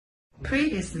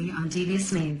Previously on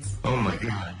Devious Maids. Oh my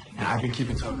God. I've been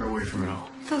keeping Tucker away from it all.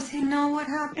 Does he know what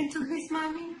happened to his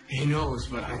mommy? He knows,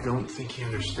 but I don't think he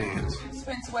understands.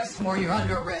 Spence Westmore, you're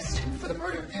under arrest for the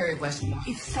murder of Perry Westmore.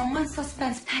 If someone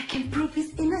suspects that can prove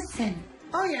he's innocent.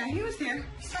 Oh yeah, he was here.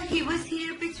 So he was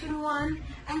here between 1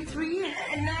 and 3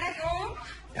 and not at home?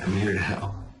 I'm here to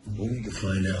help. We need to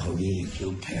find out who really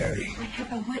killed Perry. I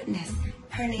have a witness.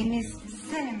 Her name is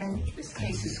Cinnamon. This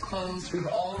case is closed. We've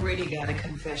already got a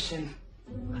confession.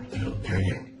 I killed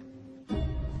Perry.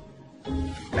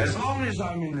 As long as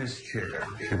I'm in this chair,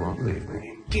 she won't leave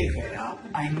me. Give it up.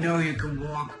 I know you can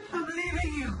walk. I'm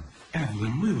leaving you.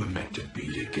 Evelyn, we were meant to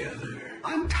be together.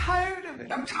 I'm tired of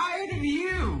it. I'm tired of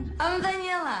you. I'm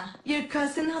Daniela, your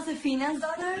cousin Josefina's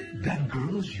daughter. That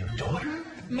girl's your daughter?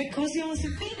 My cousin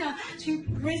Josefina, she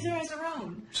raised her as her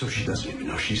own. So she doesn't even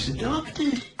know she's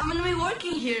adopted. I'm gonna be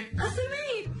working here as a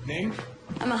maid. Name?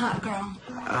 I'm a hot girl.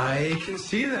 I can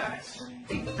see that.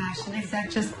 The fashion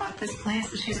exec just bought this place,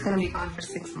 so she's gonna be gone for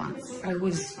 6 months. I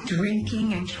was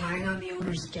drinking and trying on the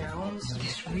owner's gowns.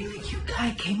 This really cute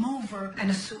guy came over and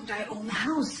assumed I owned the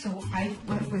house, so I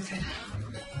went with it.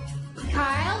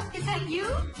 Kyle, is that you?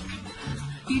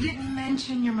 You didn't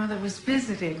mention your mother was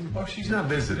visiting. Oh, she's not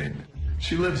visiting.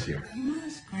 She lives here. Oh,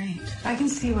 that's great. I can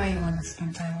see why you want to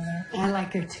spend time with her. I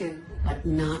like her too, but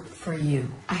not for you.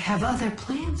 I have other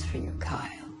plans for you, Kyle.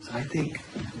 I think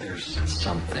there's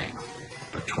something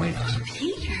between us.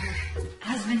 Peter,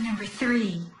 husband number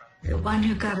 3, the one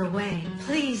who got away.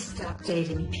 Please stop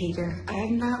dating Peter.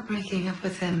 I'm not breaking up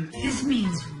with him. This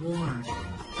means war.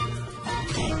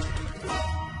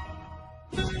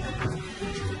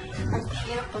 I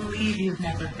can't believe you've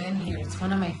never been here. It's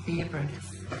one of my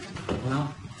favorites.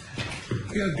 Well,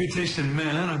 you have good taste in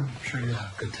men. I'm sure you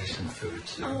have good taste in food,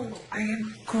 too. Oh, I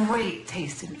have great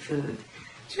taste in food.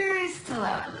 Jury's still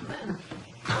out on the men.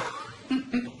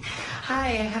 Hi,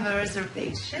 I have a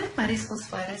reservation. Marisol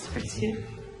Suarez for 2.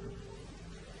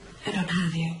 I don't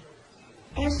have you.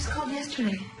 I just called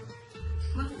yesterday.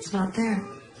 Well, it's not there.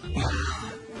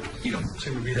 You don't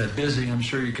seem to be that busy. I'm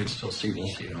sure you could still see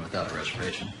this even without a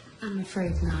reservation. I'm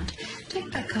afraid not.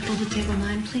 Take that couple to table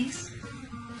 9, please.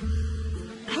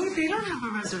 Hey, if you don't have a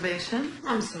reservation,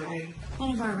 I'm sorry.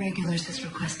 One of our regulars has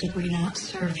requested we not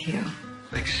serve you.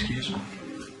 Excuse me?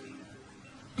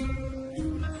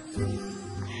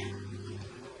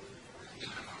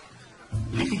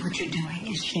 I think what you're doing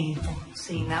is shameful.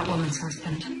 Seeing that woman's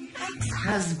husband.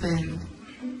 Ex-husband.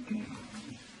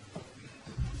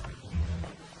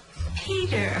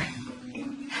 Peter,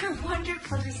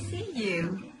 wonderful to see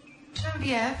you.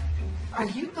 Genevieve, are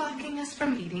you blocking us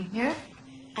from eating here?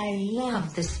 I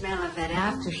love the smell of that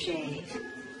aftershave.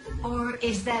 Or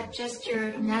is that just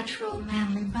your natural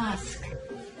manly musk?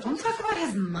 Don't talk about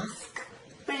his musk.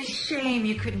 What a shame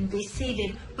you couldn't be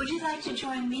seated. Would you like to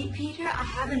join me, Peter? I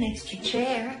have an extra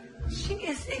chair. She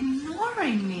is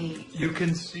ignoring me. You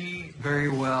can see very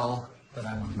well that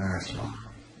I'm with Marisol.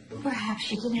 Perhaps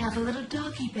she can have a little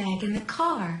doggy bag in the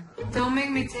car. Don't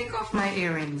make me take off my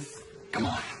earrings. Come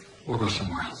on, we'll go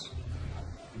somewhere else.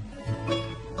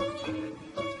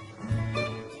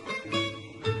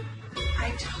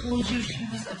 I told you she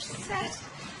was upset.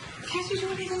 Can't you do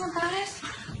anything about it?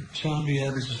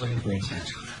 Genevieve is just like a great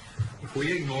sense. If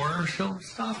we ignore her, she'll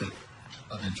stop it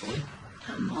eventually.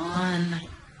 Come on.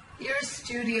 You're a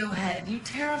studio head. You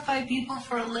terrify people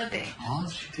for a living. All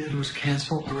she did was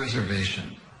cancel a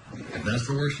reservation. If that's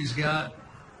the worst she's got,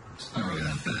 it's not really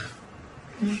that bad.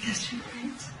 I guess you're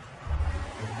right.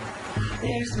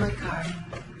 There's my card.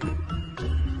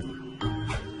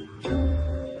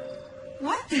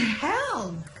 What the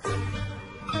hell?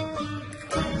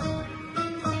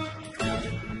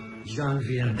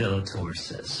 Genevieve Delator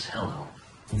says hello.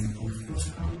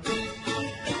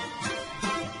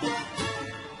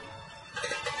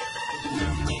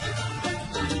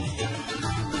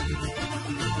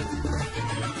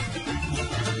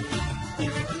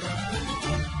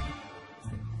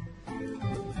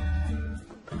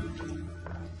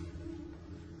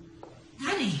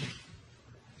 Honey,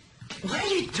 what are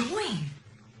you doing?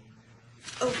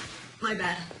 Oh, my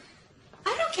bad.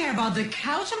 I don't care about the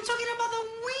couch. I'm talking about the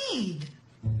weed.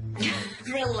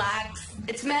 Relax.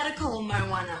 It's medical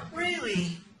marijuana.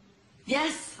 Really?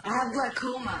 Yes, I have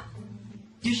glaucoma.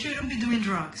 You shouldn't be doing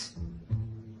drugs.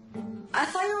 I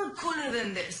thought you were cooler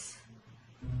than this.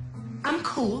 I'm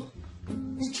cool.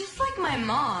 It's just like my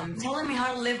mom telling me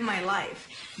how to live my life.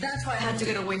 That's why I had to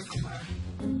get away from her.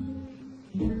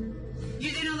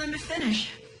 You didn't let me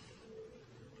finish.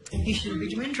 You shouldn't be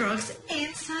doing drugs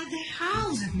inside the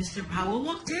house. If Mr. Powell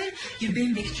walked in, you'd be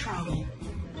in big trouble.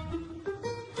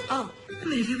 Oh, I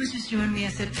mean, if it was just you and me, I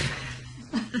said,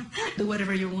 Do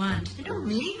whatever you want. You know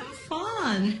me, I'm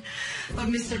fun. But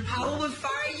Mr. Powell would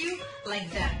fire you like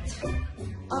that.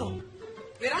 Oh,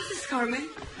 gracias, Carmen.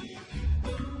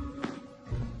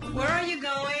 Where are you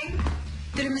going?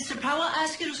 Did Mr. Powell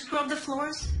ask you to scrub the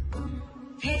floors?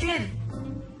 He did.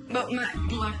 But my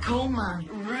glaucoma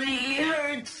really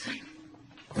hurts.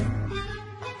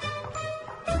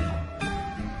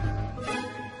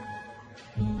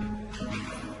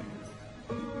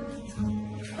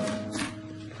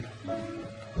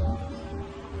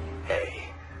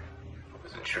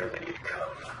 Sure that you'd come.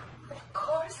 Of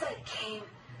course I came.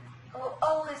 I will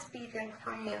always be there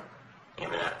for you.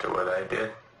 Even after what I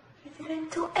did? You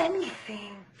didn't do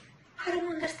anything. I don't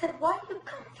understand why you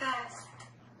confessed.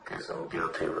 Because I'm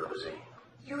guilty, Rosie.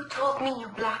 You told me you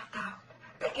blacked out.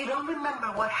 That you don't remember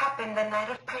what happened the night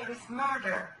of Perry's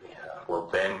murder. Yeah, well,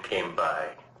 Ben came by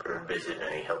for a visit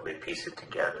and he helped me piece it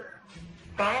together.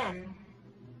 Ben?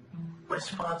 My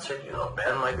sponsor, you know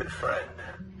Ben, my good friend.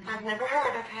 I've never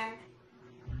heard of him.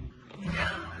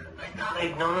 Yeah, I thought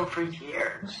I'd known him for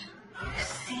years. You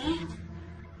see?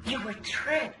 You were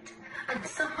tricked. And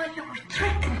somehow you were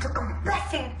tricked into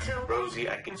confessing to... Rosie,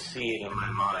 I can see it in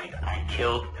my mind. I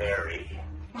killed Perry.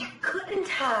 You couldn't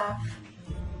have.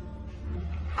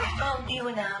 I found you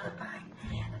an alibi.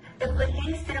 The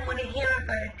police didn't want to hear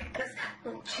about it because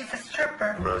she's a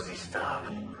stripper. Rosie, stop.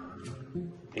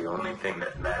 The only thing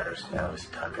that matters now is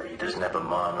Tucker. He doesn't have a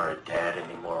mom or a dad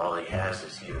anymore. All he has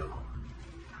is you.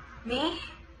 Me?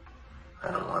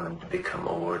 I don't want him to become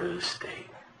a ward of the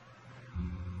state.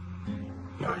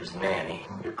 You're his nanny.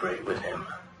 You're great with him.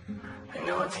 I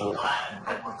know it's a lot.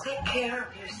 I will take care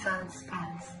of your son,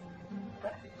 Spence.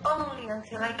 But only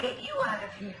until I get you out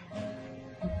of here.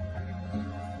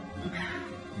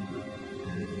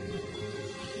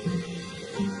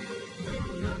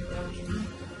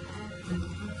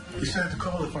 You said to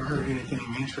call if I heard anything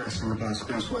interesting about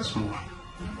Spence Westmore.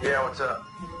 Yeah, what's up?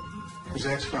 His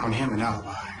ex found him an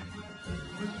alibi.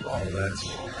 Oh, that's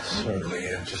certainly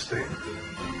interesting.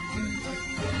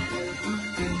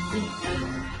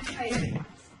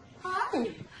 Hi.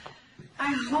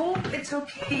 I hope it's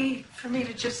okay for me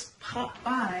to just pop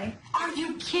by. Are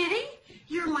you kidding?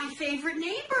 You're my favorite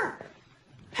neighbor.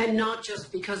 And not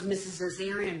just because Mrs.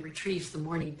 Azarian retrieves the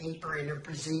morning paper in her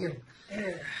brassiere.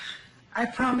 I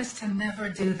promise to never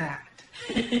do that.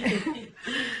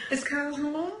 Is Kyle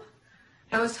home?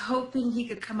 I was hoping he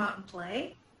could come out and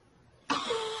play.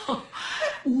 Oh,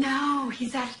 no,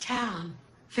 he's out of town.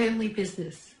 Family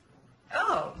business.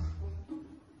 Oh.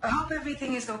 I hope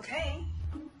everything is okay.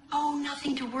 Oh,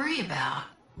 nothing to worry about.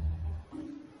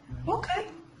 Okay.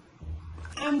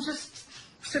 I'm just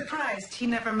surprised he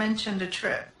never mentioned a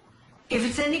trip. If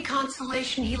it's any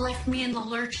consolation, he left me in the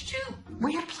lurch, too.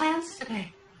 We have plans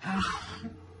today.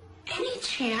 Any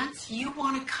chance you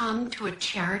want to come to a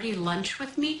charity lunch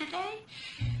with me today?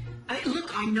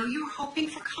 Look, I know you were hoping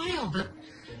for Kyle, but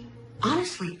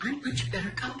honestly, I'm much better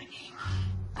company.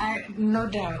 No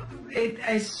doubt.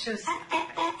 It's just...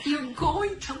 You're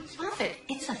going to love it.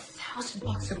 It's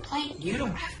 $1,000 a plate. You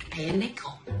don't have to pay a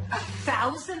nickel.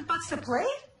 $1,000 a plate?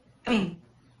 I mean,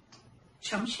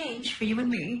 chum change for you and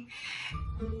me.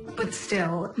 But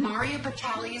still... Maria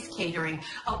Battalia's catering.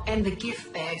 Oh, and the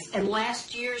gift bags. And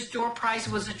last year's door prize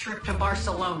was a trip to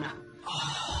Barcelona.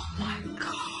 Oh, my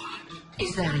God.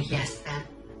 Is that a yes, then?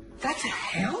 That's a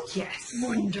hell yes.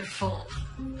 Wonderful.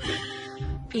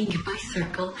 Being in my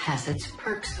circle has its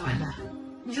perks, Zoila.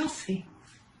 You'll see.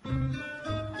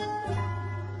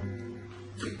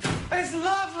 It's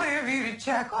lovely of you to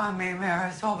check on me,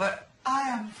 Marisol, but I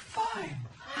am fine.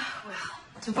 Well,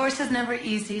 divorce is never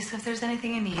easy, so if there's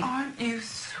anything you need... Aren't you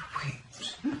sweet?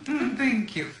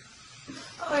 Thank you.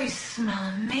 Oh, you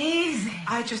smell amazing.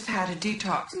 I just had a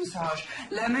detox massage.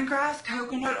 Lemongrass,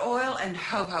 coconut oil, and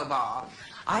jojoba.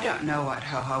 I don't know what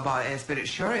jojoba is, but it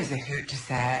sure is a hoot to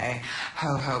say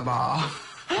jojoba.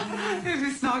 If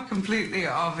it's not completely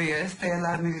obvious, they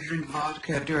allowed me to drink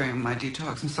vodka during my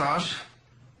detox massage.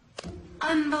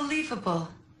 Unbelievable.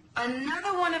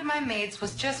 Another one of my maids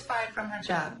was just fired from her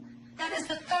job. That is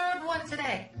the third one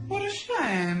today. What a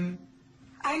shame.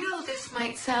 I know this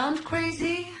might sound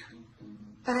crazy,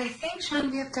 but I think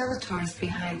Genevieve Delator is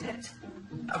behind it.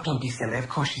 Oh, don't be silly. Of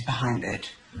course she's behind it.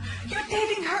 You're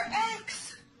dating her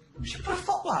ex. She put a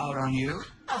fatwa out on you.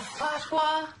 A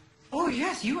fatwa? Oh,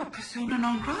 yes, you are persona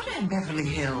non grata in Beverly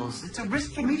Hills. It's a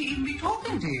risk for me to even be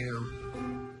talking to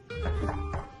you.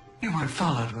 You weren't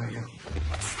followed, were you?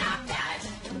 Stop that.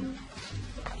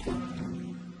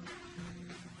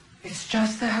 It's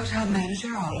just the hotel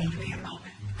manager. I'll only be a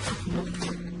moment.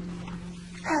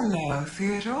 Hello,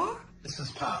 Theodore.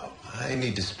 Mrs. Powell, I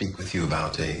need to speak with you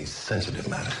about a sensitive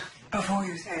matter. Before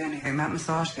you say anything, that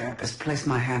massage therapist placed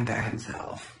my hand there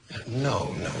himself.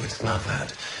 No, it's not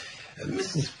that.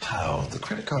 Mrs. Powell, the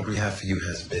credit card we have for you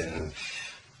has been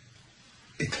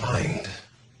declined.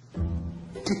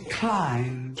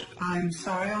 Declined? I'm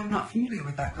sorry, I'm not familiar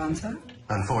with that concept.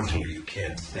 Unfortunately, you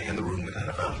can't stay in the room without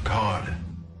a valid card.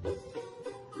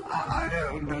 I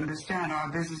don't understand. Our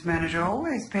business manager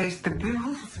always pays the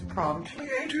bills promptly.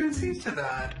 Adrian sees to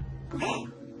that.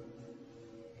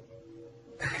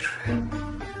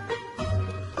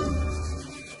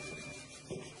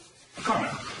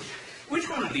 Carmen, which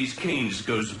one of these canes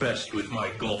goes best with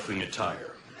my golfing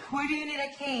attire? Why do you need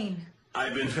a cane?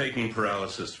 I've been faking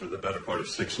paralysis for the better part of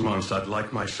 6 months. I'd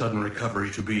like my sudden recovery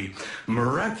to be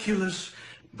miraculous,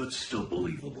 but still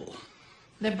believable.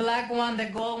 The black one, the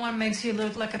gold one makes you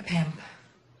look like a pimp.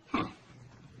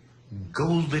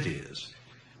 Gold it is.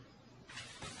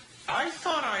 I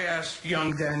thought I asked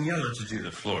young Daniela to do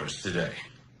the floors today.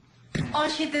 Oh,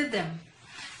 she did them.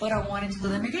 But I wanted to do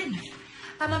them again.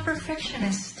 I'm a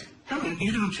perfectionist. Helen,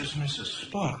 you don't just miss a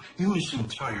spot. You miss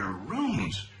entire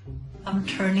rooms. I'm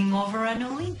turning over a new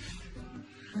leaf.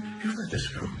 You let this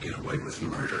girl get away with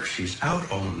murder. She's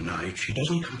out all night. She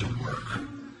doesn't come to work.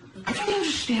 I don't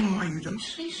understand why you don't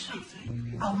say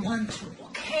something. I want to,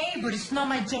 okay? But it's not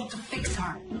my job to fix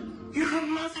her. You're her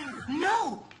mother.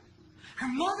 No! Her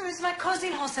mother is my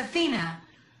cousin, Josefina.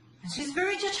 And she's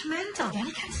very judgmental.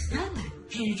 Danny can't stand it.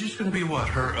 So you're just gonna be what,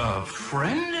 her,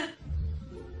 friend?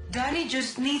 Danny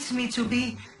just needs me to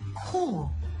be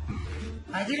cool.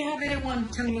 I didn't have anyone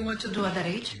telling me what to do at that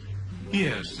age.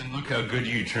 Yes, and look how good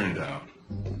you turned out.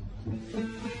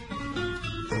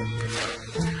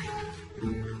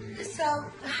 So,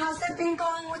 how's it been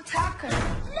going with Tucker?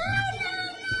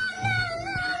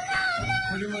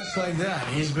 Pretty much like that.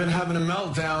 He's been having a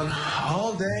meltdown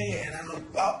all day, and I'm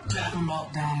about to have a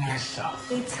meltdown myself.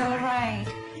 It's all right.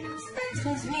 Spence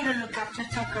wants me to look after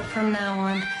Tucker from now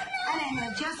on. And I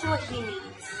know just what he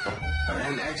needs.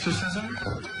 An exorcism?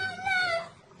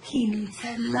 He needs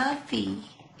a lovey.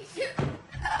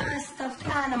 A stuffed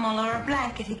animal or a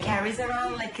blanket he carries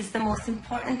around like it's the most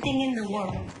important thing in the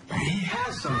world. He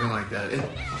has something like that.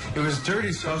 It was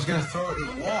dirty, so I was going to throw it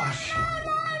in the wash.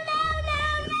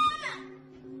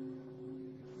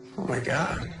 Oh, my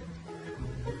God.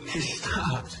 He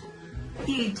stopped.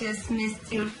 You just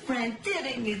missed your friend,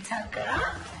 didn't you, Tucker?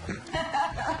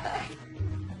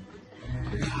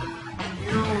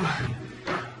 You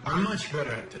are much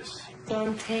better at this.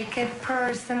 Don't take it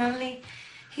personally.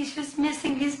 He's just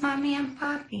missing his mommy and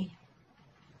papi.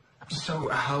 So,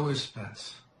 how is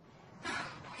Spence?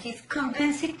 He's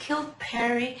convinced he killed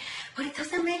Perry, but it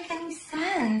doesn't make any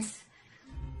sense.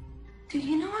 Do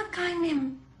you know a guy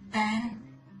named Ben?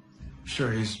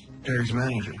 Sure, he's Perry's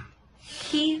manager.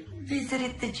 He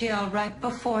visited the jail right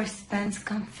before Spence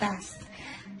confessed.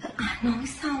 I know it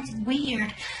sounds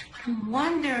weird, but I'm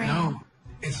wondering... No,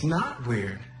 it's not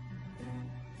weird.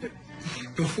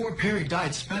 Before Perry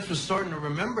died, Spence was starting to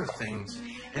remember things,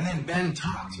 and then Ben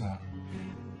talked to him.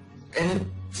 And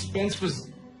then Spence was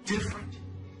different.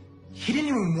 He didn't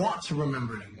even want to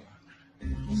remember anymore.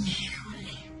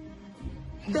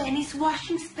 Ben is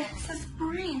washing Spence's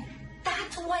brain.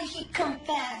 That's why he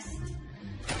confessed.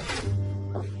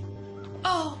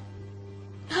 Oh,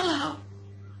 hello.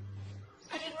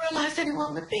 I didn't realize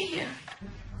anyone would be here.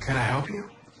 Can I help you?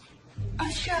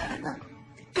 I'm Sharon,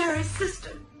 Barry's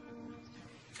sister.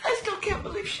 I still can't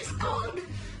believe she's gone.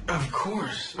 Of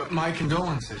course, but my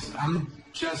condolences. I'm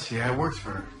Jesse. I worked for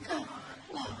her. Oh,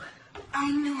 no.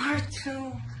 I knew her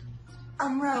too.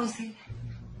 I'm Rosie.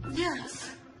 Yes.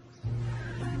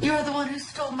 You're the one who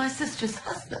stole my sister's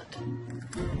husband.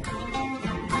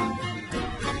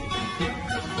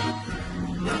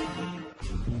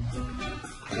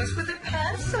 What's with the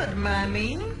pantsuit,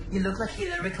 Mommy? You look like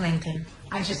Hillary Clinton.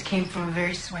 I just came from a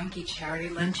very swanky charity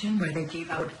luncheon where they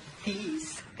gave out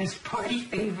fees as party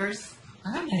favors.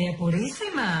 Ah, Maria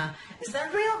Purísima. Is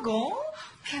that real gold?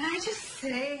 Can I just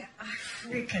say, I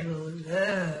freaking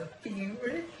love being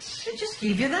rich. They just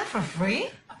give you that for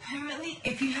free? Apparently,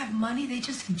 if you have money, they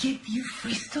just give you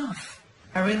free stuff.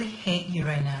 I really hate you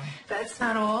right now. That's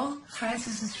not all.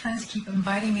 Francis's friends keep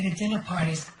inviting me to dinner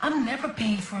parties. I'm never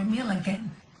paying for a meal again.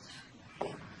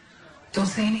 Don't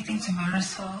say anything to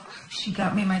Marisol. She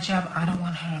got me my job. I don't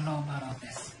want her to know about all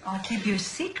this. I'll keep your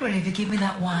secret if you give me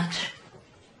that watch.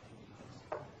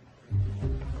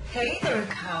 Hey there,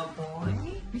 cowboy.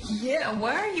 Yeah,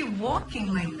 why are you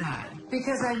walking like that?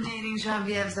 Because I'm dating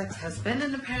Genevieve's ex-husband,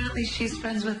 and apparently she's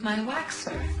friends with my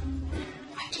waxer.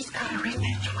 I just got a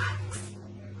revenge wax.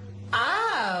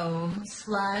 Ow!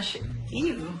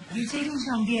 /ew. You're dating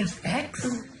Genevieve's ex?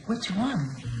 Which one?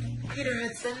 Peter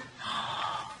Hudson.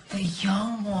 The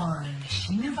young one.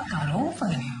 She never got over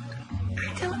him.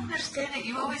 I don't understand it.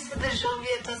 You always said that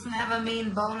Genevieve doesn't have a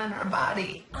mean bone in her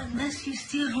body. Unless you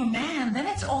steal her man, then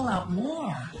it's all out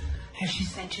war. Has she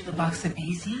sent you the box of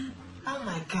bees yet? Oh,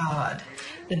 my God.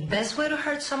 The best way to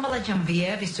hurt someone like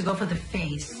Genevieve is to go for the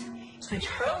face. Switch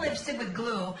her lipstick with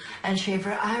glue and shave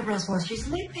her eyebrows while she's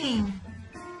sleeping.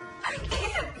 I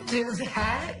can't do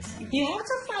that. You have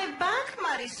to fight back,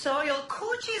 Marisol. Your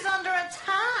coochie's under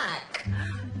attack.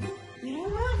 You know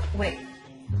what? Wait.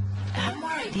 I have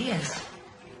more ideas.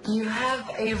 You have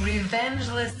a revenge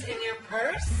list in your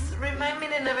purse? Remind me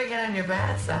to never get on your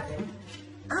bad side.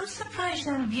 I'm surprised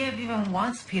Genevieve even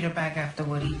wants Peter back after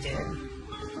what he did.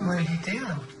 What did he do?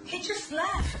 He just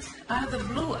left. Out of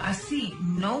the blue. I see.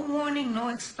 No warning, no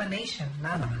explanation.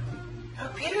 Nada.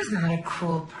 Oh, Peter's not a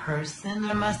cruel person.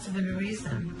 There must have been a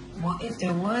reason. Well, if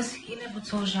there was, he never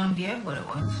told Genevieve what it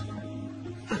was.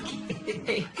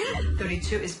 Okay.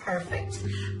 32 is perfect.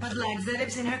 But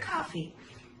laxatives in her coffee.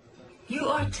 You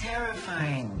are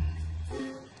terrifying.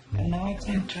 And now I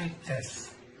can't drink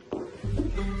this.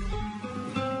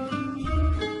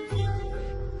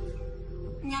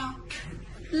 No.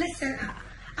 Listen,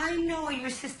 I know your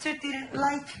sister didn't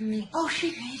like me. Oh,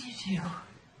 she hated you.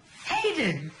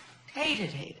 Hated.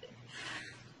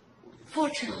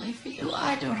 Fortunately for you,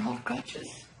 I don't hold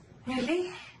grudges.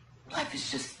 Really? Life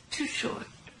is just too short.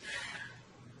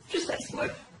 Just ask my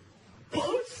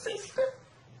poor sister.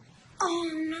 Oh,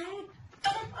 no.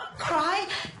 Don't cry.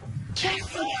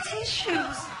 Just the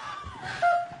tissues.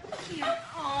 Here.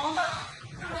 Oh.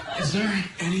 Is there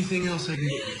anything else I can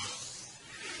get you?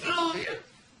 No,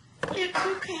 you're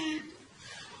too kind.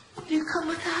 You come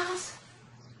with the house?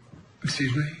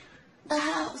 Excuse me? The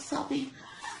house. I'll be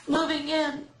moving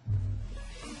in.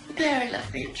 Barry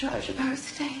left me in charge of her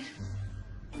estate.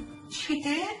 She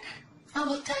did? Oh,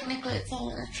 well, technically it's all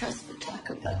in a trust for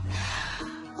Tucker, but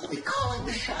I'll be calling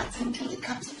the shots until he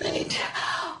comes of age.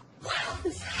 Wow,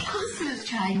 this house is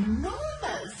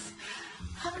ginormous.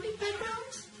 How many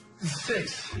bedrooms?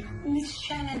 6. Miss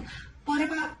Shannon, what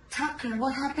about Tucker?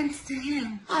 What happens to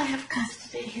him? I have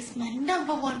custody. He's my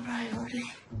 #1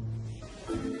 priority.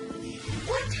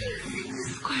 What do you think the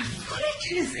square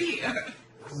footage is here?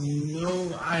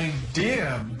 No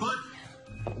idea, but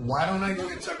why don't I go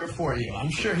get Tucker for you? I'm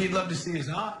sure he'd love to see his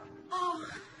aunt. Oh,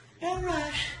 no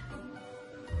rush.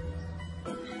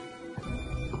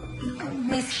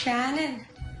 Miss Shannon,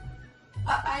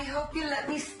 I hope you let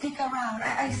me stick around.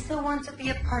 I still want to be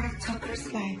a part of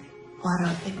Tucker's life. Well, I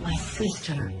don't think my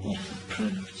sister would have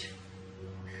approved.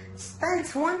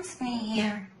 Spence wants me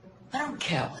here. I don't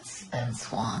care what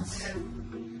Spence wants.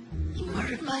 He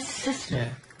murdered my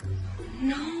sister.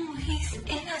 No, he's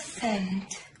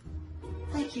innocent.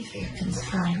 Thank you for your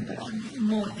concern, but I'm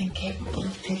more than capable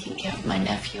of taking care of my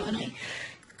nephew, and I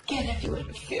can't have you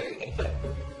interfering in it.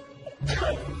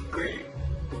 I agree.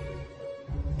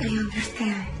 I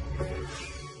understand.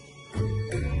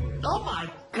 Oh my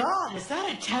God, is that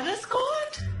a tennis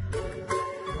court?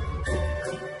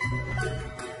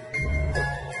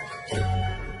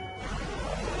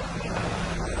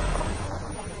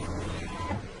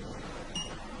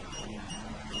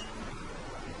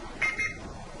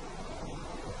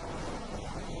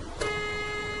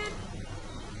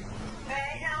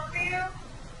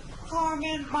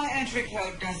 Carmen, my entry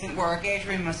code doesn't work.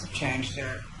 Adrian must have changed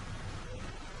it.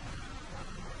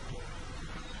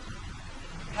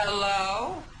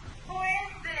 Hello? Who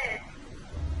is this?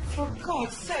 For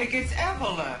God's sake, it's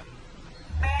Evelyn.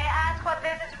 May I ask what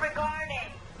this is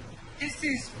regarding? This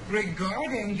is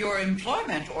regarding your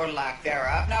employment or lack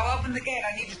thereof. Now open the gate.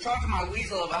 I need to talk to my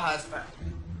weasel of a husband.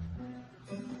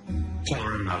 Tell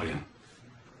her I'm not in.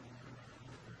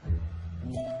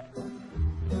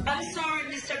 I'm sorry,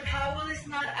 Mr. Powell is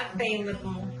not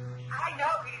available. I know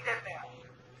he's in there.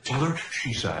 Tell her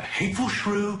she's a hateful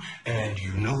shrew and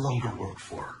you no longer work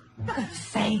for her. I'm not gonna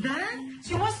say that.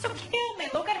 She wants to kill me.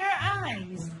 Look at her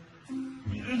eyes.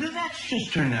 That's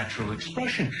just her natural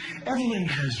expression. Evelyn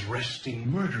has resting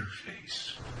murder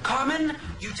face. Carmen,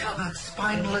 you tell that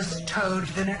spineless toad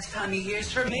the next time he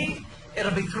hears from me,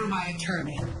 it'll be through my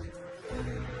attorney.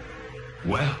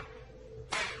 Well,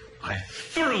 I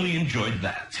thoroughly enjoyed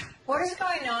that. What is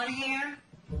going on here?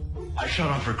 I shut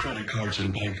off her credit cards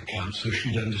and bank accounts so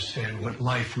she'd understand what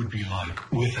life would be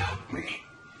like without me.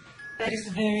 That is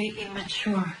very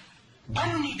immature.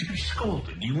 I don't need to be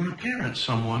scolded. You want to parent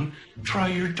someone, try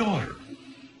your daughter.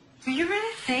 Do you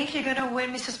really think you're gonna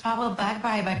win Mrs. Powell back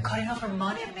by cutting off her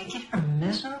money and making her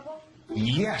miserable?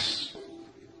 Yes.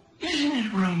 Isn't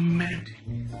it romantic?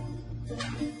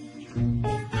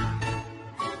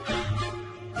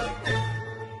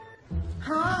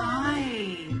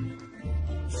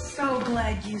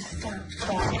 glad you stopped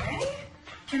by.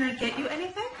 Can I get you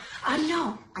anything?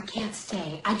 No, I can't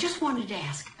stay. I just wanted to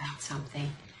ask about something.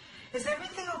 Is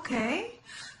everything okay?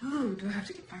 Ooh, do I have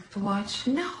to get back to watch?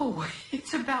 No,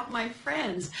 it's about my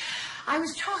friends. I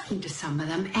was talking to some of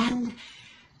them, and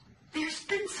there's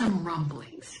been some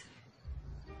rumblings.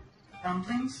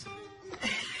 Rumblings?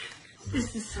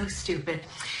 This is so stupid.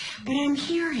 But I'm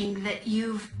hearing that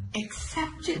you've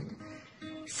accepted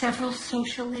several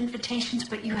social invitations,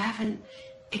 but you haven't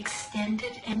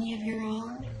extended any of your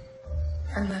own.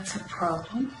 And that's a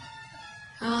problem?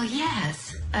 Oh,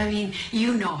 yes. I mean,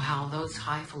 you know how those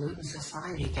highfalutin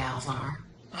society gals are.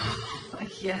 Oh,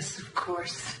 yes, of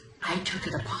course. I took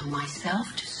it upon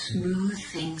myself to smooth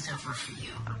things over for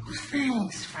you.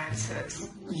 Thanks, Francis.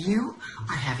 You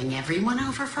are having everyone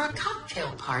over for a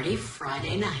cocktail party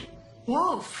Friday night.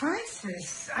 Whoa,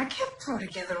 Francis, I can't throw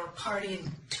together a party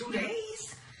in 2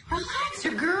 days. Relax,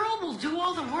 your girl will do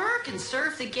all the work and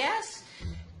serve the guests.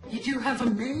 You do have a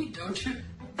maid, don't you?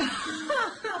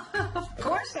 Of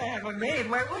course I have a maid.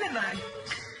 Why wouldn't I?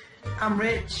 I'm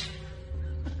rich.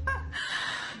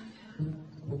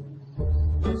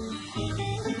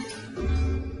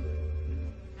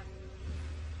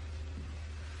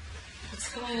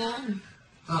 What's going on?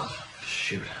 Oh,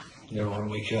 shoot. Never want to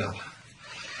wake up.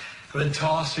 I've been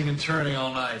tossing and turning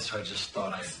all night, so I just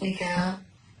thought I'd... Sneak out.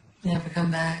 Never come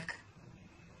back.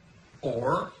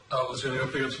 Or I was going to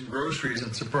go pick up some groceries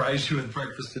and surprise you with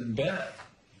breakfast in bed.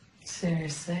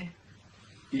 Seriously?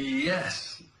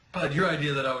 Yes. But your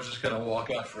idea that I was just going to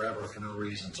walk out forever for no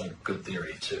reason is a good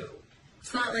theory, too.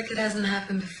 It's not like it hasn't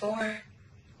happened before.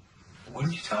 What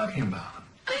are you talking about?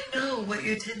 I know what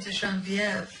you did to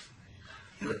Genevieve.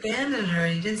 You abandoned her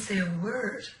and you didn't say a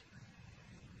word.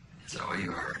 Is that what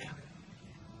you heard?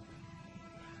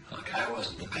 Look, I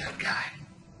wasn't the bad guy.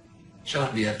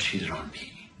 Genevieve cheated on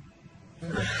me.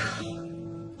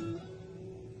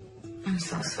 I'm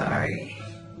so sorry.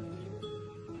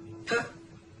 But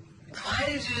why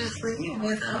did you just leave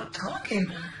without talking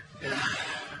to her?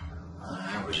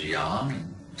 I was young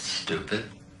and stupid.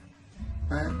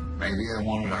 Maybe I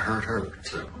wanted to hurt her,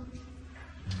 too.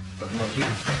 But look,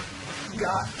 you've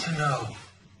got to know.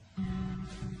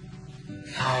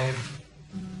 I've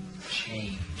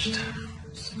changed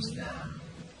since then.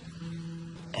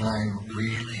 And I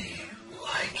really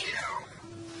like you.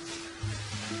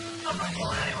 I'm not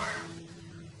going anywhere.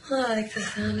 I like the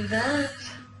sound of that.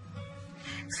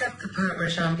 Except the part where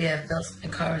Genevieve built the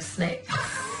car with snakes.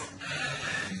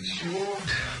 She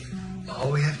won't.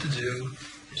 All we have to do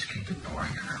is keep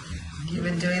ignoring her. You've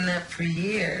been doing that for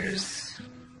years.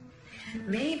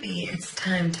 Maybe it's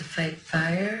time to fight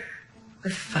fire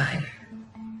with fire.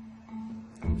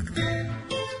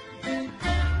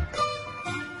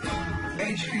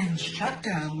 Adrian shut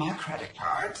down my credit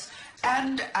cards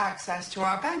and access to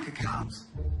our bank accounts,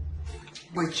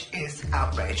 which is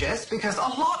outrageous because a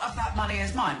lot of that money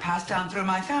is mine, passed down through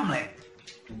my family.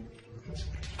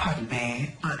 Pardon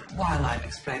me, but while I'm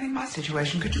explaining my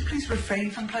situation, could you please refrain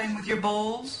from playing with your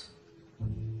balls?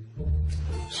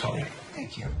 Sorry.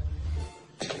 Thank you.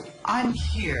 I'm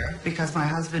here because my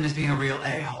husband is being a real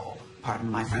a-hole. Pardon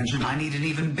my French, and I need an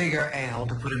even bigger a-hole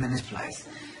to put him in his place.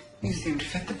 You seem to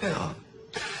fit the bill.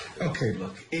 Okay,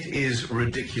 look, it is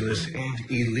ridiculous and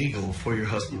illegal for your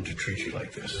husband to treat you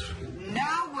like this.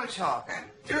 Now we're talking.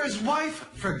 You're his wife,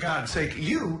 for God's sake.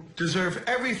 You deserve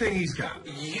everything he's got.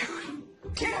 You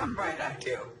damn right I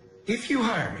do. If you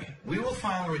hire me, we will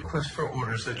file a request for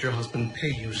orders that your husband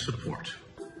pay you support.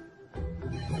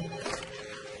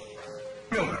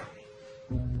 Miller.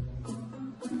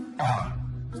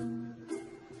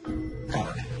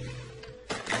 Helen.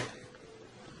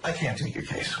 I can't take your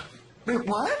case. Wait,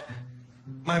 what?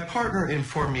 My partner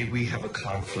informed me we have a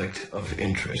conflict of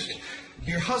interest.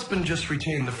 Your husband just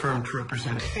retained the firm to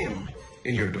represent him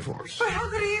in your divorce. But how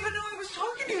could he even know I was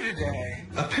talking to you today?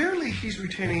 Apparently, he's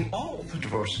retaining all the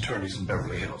divorce attorneys in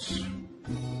Beverly Hills.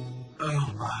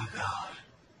 Oh, my God.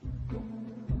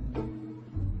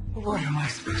 What am I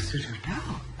supposed to do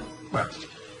now? Well,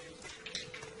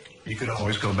 you could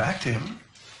always go back to him.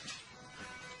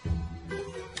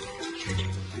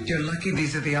 You're lucky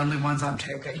these are the only ones I'm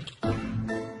taking.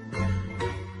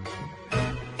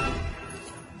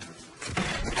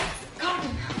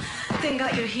 Carmen, thank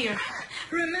God you're here.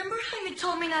 Remember how you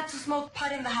told me not to smoke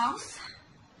pot in the house?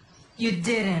 You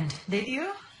didn't, did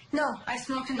you? No, I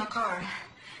smoked in the car.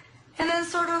 And then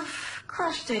sort of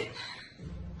crushed it.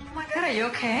 Oh my God, are you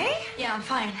okay? Yeah, I'm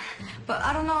fine. But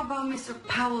I don't know about Mr.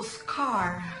 Powell's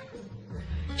car.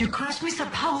 You crushed Mr.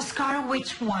 Powell's car?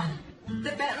 Which one?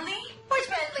 The Bentley? Which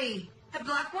Bentley? The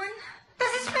black one?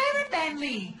 That's his favorite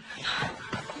Bentley.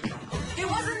 It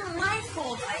wasn't my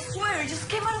fault. I swear, it just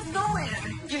came out of nowhere.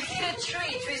 You hit a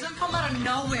tree. Trees don't come out of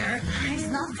nowhere. It's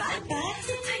not that bad. It's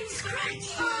a tiny scratch.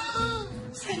 Oh,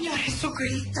 Señor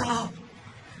Jesucristo.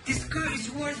 This girl is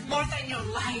worth more than your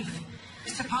life.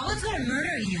 Mr. Paolo's gonna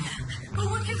murder you.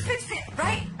 But we can fix it,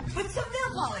 right? With some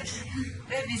nail polish.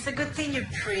 Baby, it's a good thing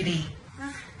you're pretty.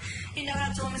 You're not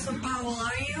gonna tell me some Powell,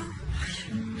 are you?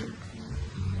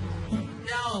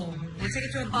 No. We'll take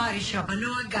it to a body shop. I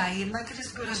know a guy. He'd like it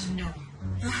as good as new.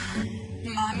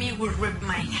 Mommy would rip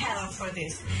my head off for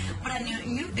this. But I knew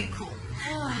you'd be cool.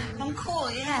 I'm cool,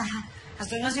 yeah.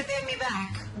 As long as you pay me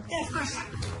back. Yeah, of course.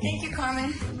 Thank you,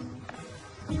 Carmen.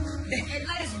 The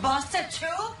headlight is busted,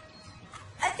 too?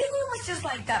 I think we was just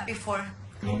like that before.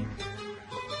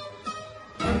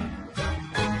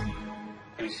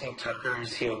 Have you seen Tucker?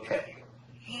 Is he okay?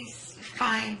 He's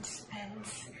fine,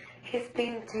 Spence. He's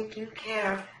being taken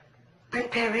care of by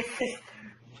Perry's sister.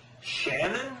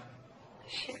 Shannon?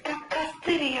 She's got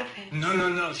custody of him.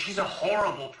 No. She's a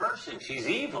horrible person. She's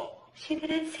evil. She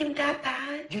didn't seem that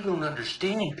bad. You don't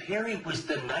understand. Perry was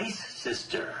the nice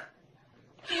sister.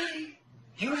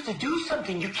 You have to do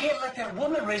something. You can't let that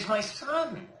woman raise my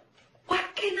son.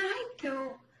 What can I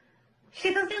do?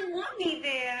 She doesn't want me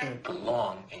there. You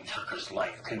belong in Tucker's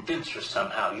life. Convince her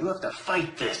somehow. You have to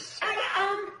fight this. I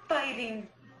am fighting.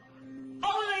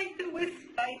 All I do is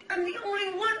fight. I'm the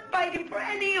only one fighting for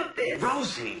any of this.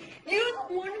 Rosie! You're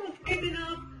the one who's given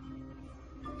up.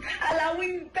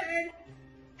 Allowing Ben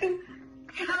to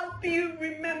help you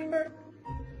remember.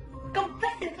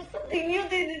 Confessing to something you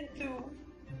didn't do.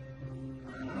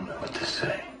 I don't know what to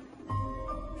say.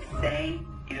 Say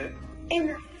you're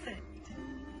innocent.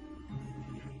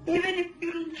 Even if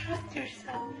you don't trust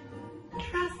yourself,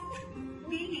 trust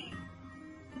me.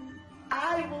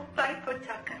 I will fight for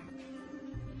Tucker.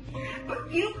 But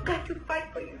you've got to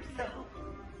fight for yourself.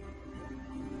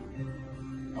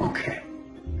 Okay.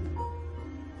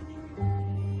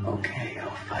 Okay,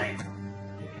 I'll fight.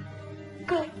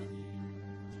 Good.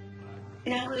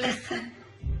 Now listen.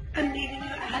 I'm needing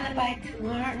your alibi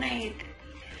tomorrow night.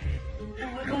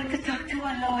 And we're going to talk to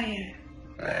a lawyer.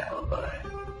 Alibi?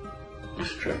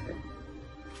 Just tripping.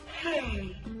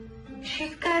 Hey,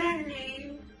 she's got a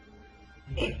name.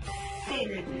 It's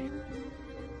Cinnamon.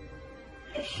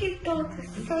 And she's going to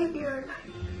save your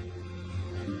life.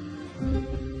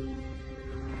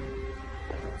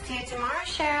 See you tomorrow,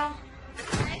 Cheryl.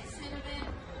 Thanks, Cinnamon.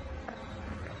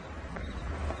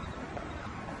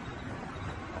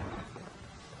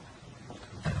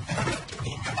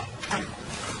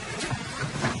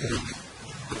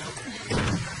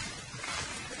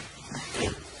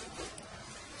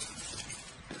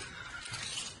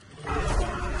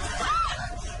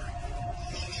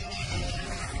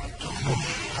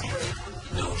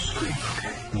 Don't scream,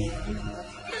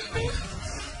 okay?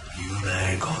 You and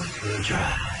I are going for a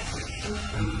drive.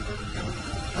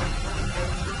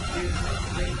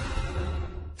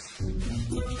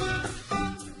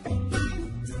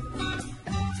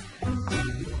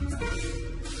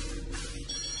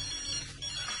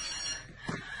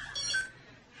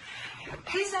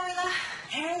 Hey, Zoila.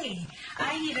 Hey,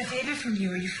 I need a favor from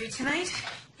you. Are you free tonight?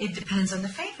 It depends on the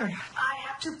favor. I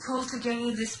have to pull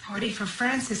together this party for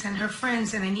Frances and her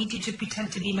friends, and I need you to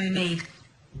pretend to be my maid.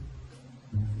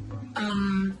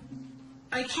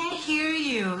 I can't hear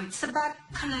you. It's a bad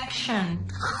connection.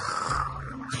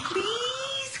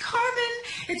 Please, Carmen.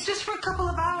 It's just for a couple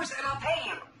of hours, and I'll pay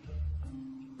you.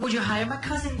 Would you hire my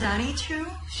cousin Danny, too?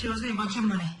 She owes me a bunch of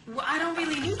money. Well, I don't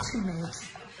really need 2 maids.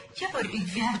 Yeah, but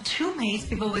if you have 2 maids,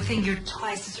 people would think you're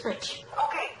twice as rich.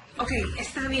 Okay,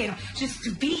 está bien. Just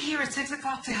to be here at 6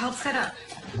 o'clock to help set up.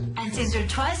 And since you're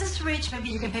twice as rich, maybe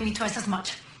you can pay me twice as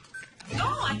much. No,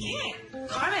 I can't.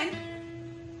 Carmen?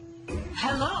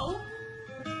 Hello?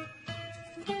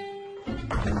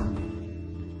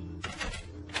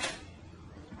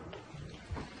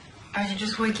 Are you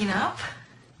just waking up?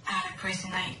 I had a crazy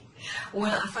night.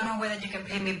 Well, I found a way that you can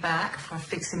pay me back for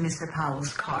fixing Mr.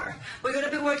 Powell's car. We're going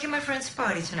to be working my friend's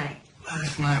party tonight.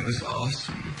 Last night was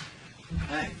awesome.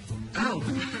 Hey. Oh.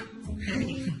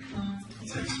 Hey.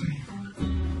 Text me.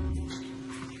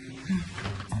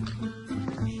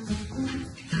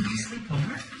 Did you sleep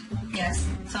over? Yes.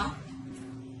 So?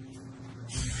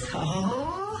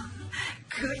 So?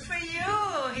 Good for you.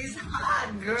 He's hot,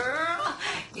 girl.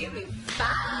 You'll be fine.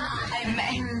 I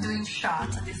met him doing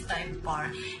shots at this dive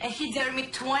bar, and he dared me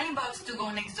 $20 to go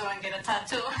next door and get a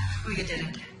tattoo. We did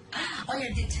it. Oh,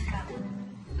 yeah, did check out.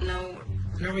 No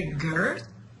regret?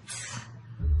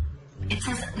 It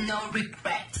says no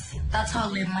regrets. That's how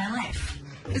I live my life.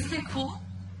 Isn't it cool?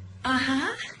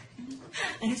 Uh-huh.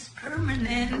 And it's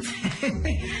permanent.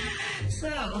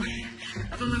 So, I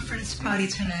have my friend's party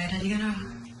tonight. Are you gonna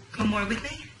come more with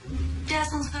me? Yeah,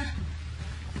 sounds good.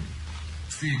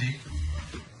 See you, D.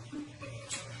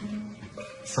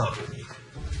 Sup?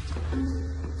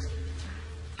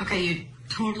 Okay, you're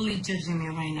totally judging me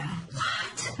right now.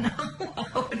 What? No,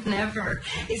 I would never.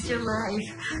 It's your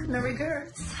life. No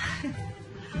regrets.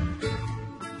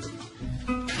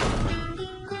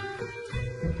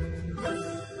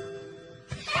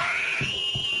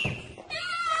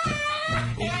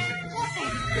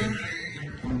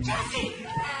 Jesse!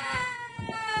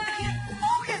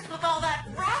 Focus with all that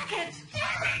racket!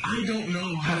 I don't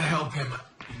know how to help him.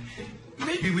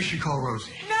 Maybe we should call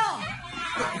Rosie. No!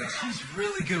 But she's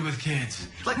really good with kids.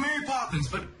 Like Mary Poppins,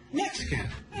 but Mexican.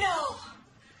 No!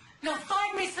 No,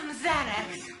 find me some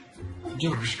Xanax. Do you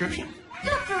have a prescription?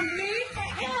 Not for me, for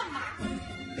him!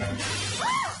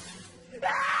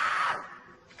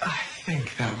 I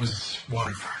think that was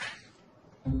Waterford.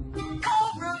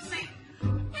 Call Rosie!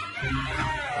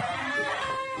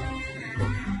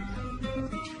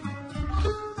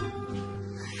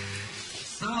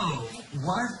 So,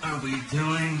 what are we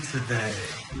doing today?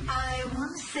 I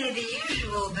want to say the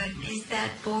usual, but is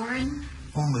that boring?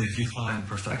 Only if you find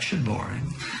perfection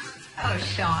boring. Oh,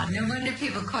 Sean, no wonder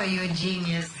people call you a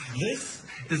genius. This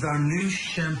is our new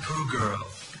shampoo girl,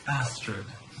 Astrid.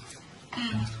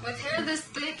 With hair this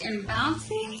thick and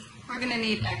bouncy, we're gonna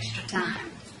need extra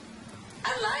time.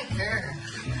 I like her.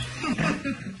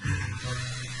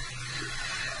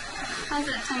 How's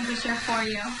that temperature for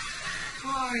you?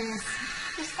 Glorious.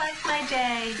 Just like my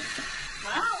day.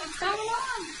 Wow, what's going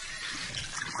on?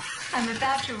 I'm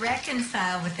about to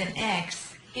reconcile with an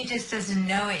ex. He just doesn't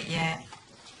know it yet.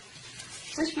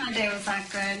 Wish my day was that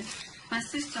good. My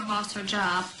sister lost her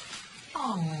job.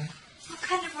 Oh, what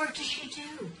kind of work does she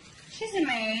do? She's a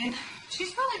maid.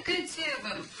 She's really good too,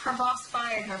 but her boss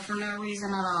fired her for no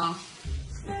reason at all.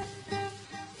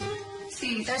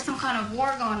 See, there's some kind of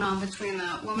war going on between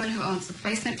the woman who owns the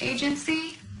placement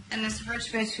agency and this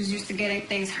rich bitch who's used to getting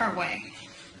things her way.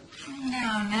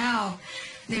 Now,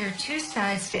 there are two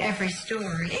sides to every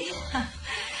story.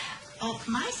 Oh,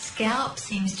 my scalp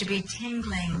seems to be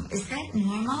tingling. Is that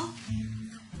normal?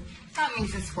 That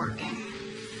means it's working.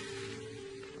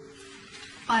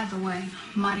 By the way,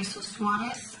 Marisol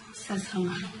Suarez says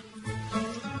hello.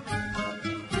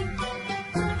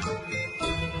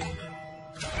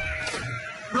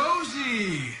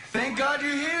 Rosie! Thank God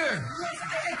you're here.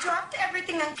 I dropped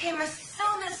everything and came as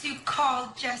soon as you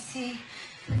called, Jesse.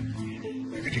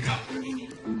 Where did you go?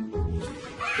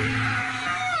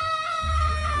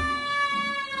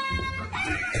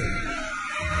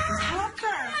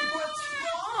 Tucker, what's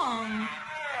wrong?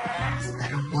 This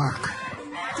better work.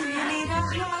 Do you need a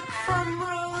hug from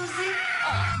Rosie?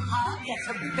 That's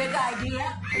a big idea.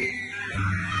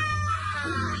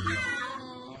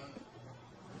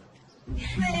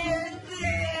 There.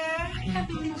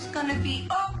 Everything's gonna be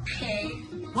okay.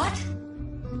 What?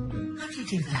 How'd you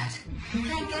do that?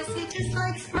 I guess he just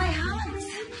likes my hugs.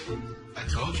 I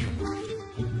told you.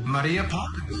 Maria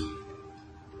Poppins.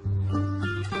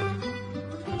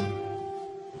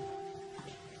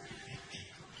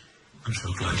 I'm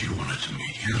so glad you wanted to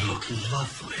meet. You look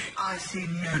lovely. I see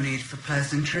no need for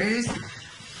pleasantries.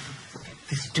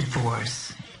 This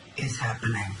divorce is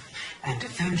happening, and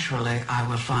eventually I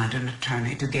will find an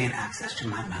attorney to gain access to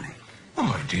my money. Oh,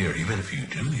 my dear, even if you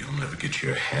do, you'll never get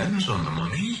your hands on the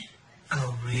money.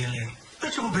 Oh, really?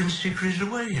 It's all been secreted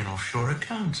away in offshore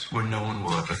accounts where no one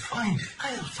will ever find it.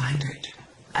 I'll find it.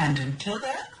 And until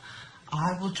then,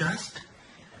 I will just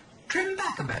trim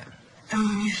back a bit.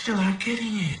 Oh, you still aren't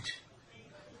getting it.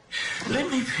 Let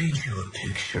me paint you a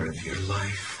picture of your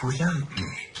life without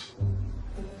me.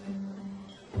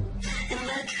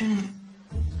 Imagine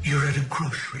you're at a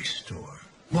grocery store.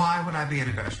 Why would I be in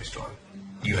a grocery store?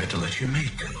 You had to let your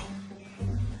maid go.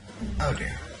 Oh,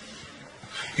 dear.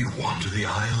 You wander the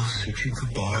aisles searching for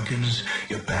bargains.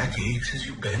 Your back aches as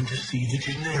you bend to see the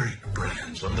generic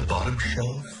brands on the bottom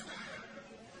shelf.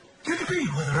 You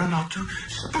debate whether or not to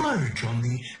splurge on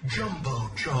the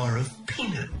jumbo jar of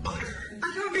peanut butter.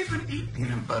 I don't even eat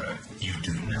peanut butter. You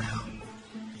do now.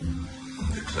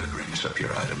 The clerk rings up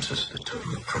your items as the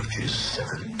total approaches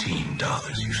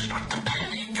 $17. You start to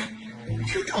panic.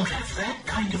 You don't have that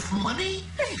kind of money,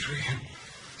 Adrian.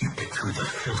 You pick through the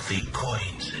filthy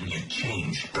coins in your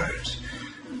change purse.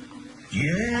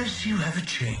 Yes, you have a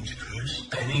change purse.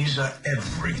 Pennies are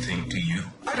everything to you.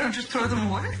 I don't just throw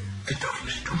them away. The dough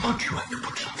is too much. You have to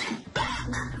put something back.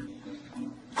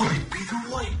 Will it be the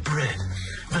white bread?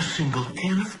 The single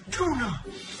can of tuna?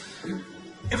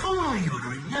 If only you had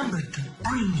remembered to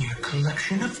bring your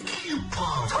collection of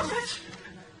coupons.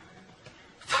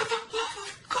 For the love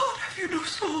of God, Have you no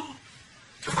soul?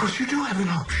 Of course, you do have an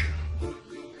option.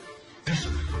 This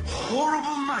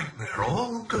horrible nightmare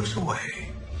all goes away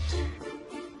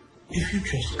if you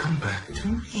just come back to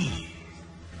me.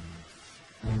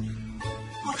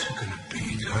 What's it gonna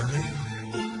be, darling?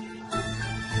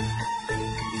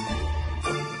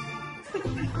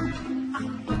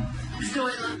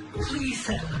 Zoila, please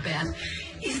settle the bed.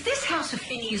 Is this House of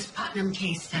Phineas Putnam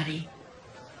case study?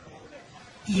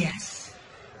 Yes.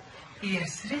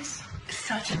 Yes, it is.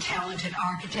 Such a talented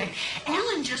architect.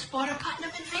 Ellen just bought a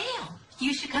Putnam in Vale.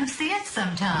 You should come see it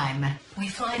sometime. We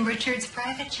fly in Richard's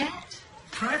private jet.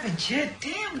 Private jet?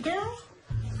 Damn, girl.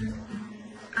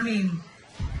 I mean,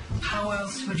 how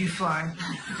else would you fly?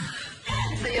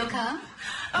 So you'll come?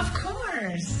 Of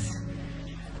course.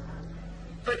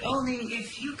 But only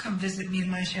if you come visit me in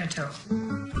my chateau.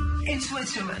 In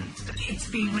Switzerland. It's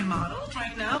being remodeled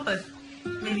right now, but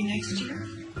maybe next year.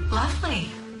 Lovely.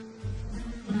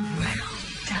 Well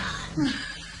done.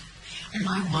 Am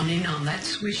I one in on that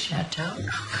Swiss chateau?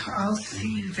 I'll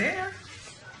see you there.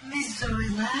 Miss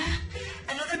Zoila,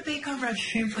 another bacon wrapped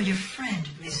shrimp for your friend,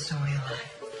 Miss Zoila.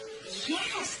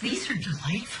 Yes, these are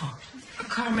delightful.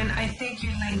 Carmen, I think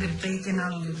you're laying the bacon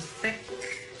on a little thick.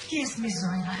 Yes, Miss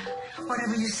Zoila.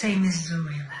 Whatever you say, Miss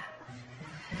Zoila.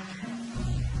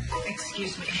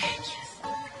 Excuse me.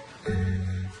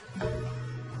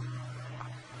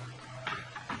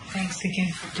 Thanks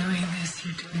again for doing this.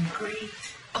 You're doing great.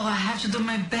 Oh, I have to do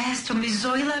my best, or Miss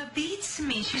Zoila beats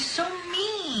me. She's so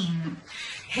mean.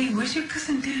 Hey, where's your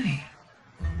cousin Danny?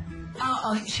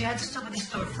 Oh, she had to stop at the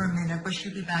store for a minute, but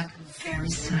she'll be back very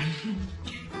soon.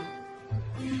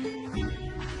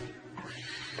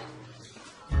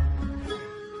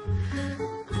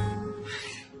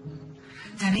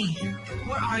 Danny,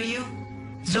 where are you?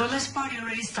 Zola's party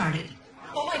already started.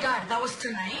 Oh my God, that was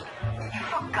tonight? You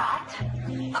forgot?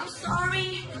 I'm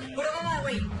sorry, but I'm on my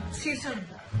way. See you soon.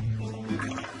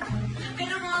 Okay,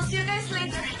 no, I'll see you guys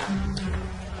later.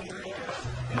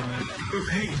 Oh,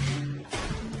 hey.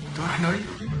 Do I know you?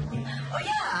 Oh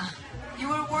yeah, you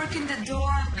were working the door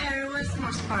of Perry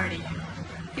Westmore's party.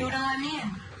 You wouldn't let me in.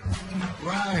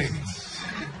 Right.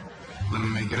 Let me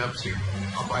make it up to you.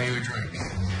 I'll buy you a drink.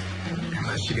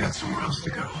 Unless you got somewhere else to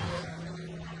go.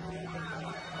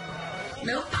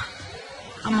 Nope.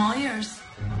 I'm all yours.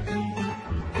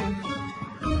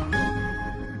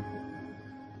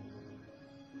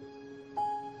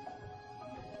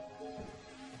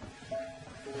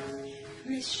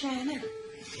 Miss Shannon.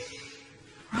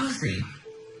 Rosie,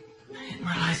 I didn't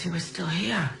realize you were still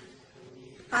here.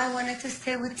 I wanted to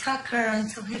stay with Tucker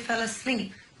until he fell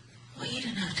asleep. Well, you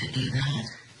didn't have to do that.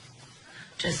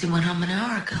 Jesse went home an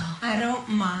hour ago. I don't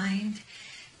mind.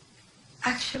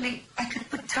 Actually, I could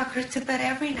put Tucker to bed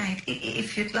every night,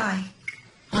 if you'd like.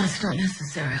 Well, it's not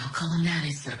necessary. I'll call a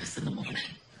nanny service in the morning.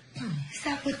 Is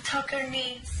that what Tucker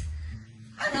needs?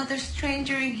 Another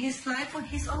stranger in his life when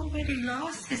he's already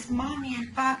lost his mommy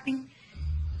and papi?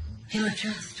 He'll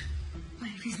adjust. Well,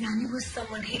 if his nanny was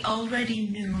someone he already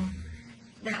knew,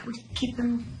 that would keep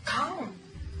him calm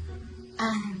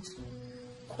and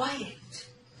quiet.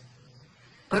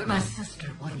 But my sister,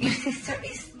 Your sister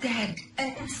is dead,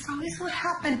 and so is what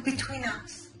happened between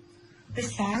us.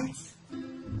 Besides,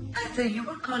 I thought you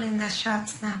were calling the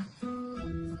shots now.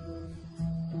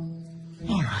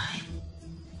 All right.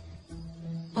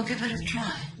 We'll give it a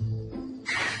try.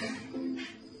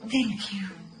 Thank you.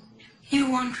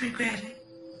 You won't regret it.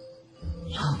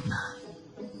 Hope not.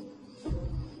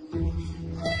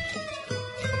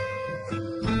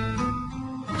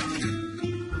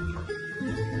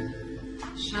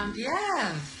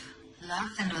 Genevieve,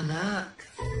 love and a look.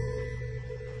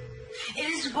 It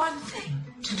is one thing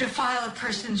to defile a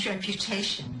person's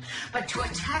reputation, but to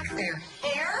attack their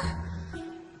hair?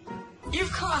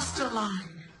 You've crossed a line.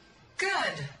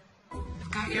 Good.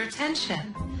 I've got your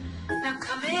attention. Now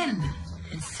come in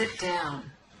and sit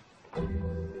down.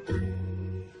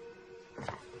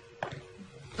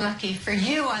 Lucky for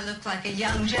you, I look like a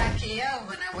young Jackie O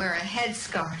when I wear a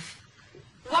headscarf.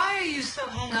 Why are you so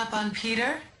hung up on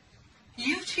Peter?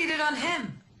 You cheated on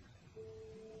him.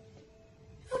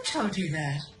 Who told you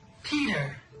that?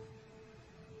 Peter.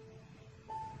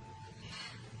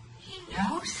 He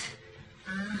knows?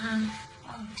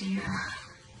 Oh, dear.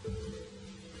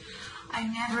 I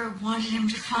never wanted him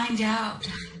to find out.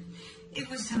 It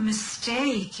was a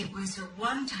mistake. It was a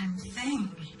one-time thing.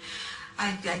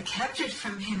 I kept it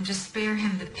from him to spare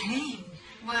him the pain.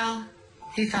 Well,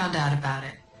 he found out about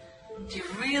it. Do you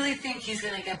really think he's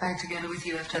going to get back together with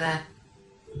you after that?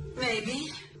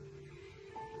 Maybe.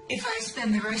 If I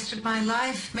spend the rest of my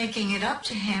life making it up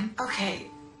to him. Okay,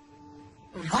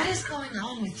 what is going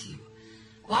on with you?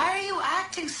 Why are you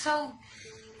acting so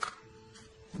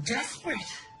desperate?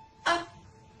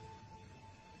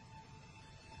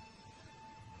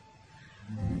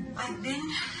 I've been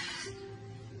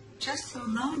just so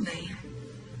lonely.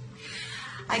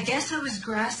 I guess I was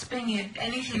grasping at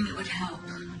anything that would help.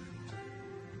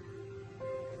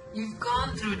 You've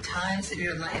gone through times in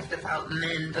your life without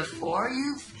men before.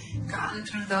 You've gotten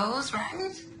through those,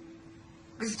 right? It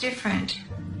was different.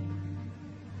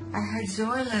 I had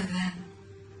Zoila then.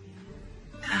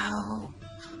 Now,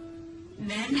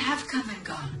 men have come and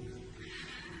gone.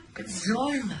 But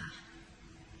Zoila,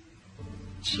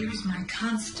 she was my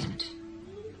constant.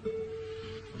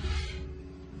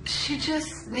 She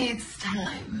just needs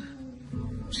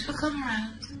time. She'll come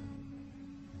around.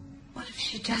 What if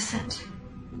she doesn't?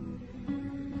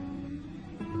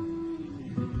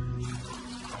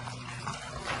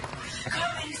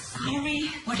 I'm sorry.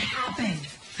 What happened?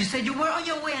 You said you were on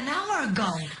your way an hour ago.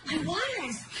 I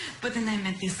was. But then I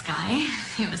met this guy.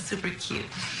 He was super cute.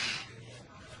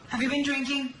 Have you been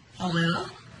drinking? A little.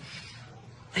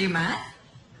 Are you mad?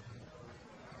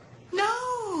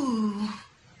 No.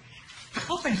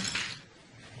 Open.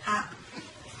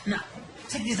 No.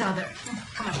 Take this other.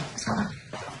 Come on. Come on.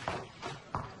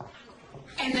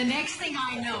 And the next thing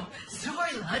I know,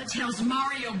 Zoila tells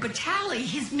Mario Batali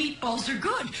his meatballs are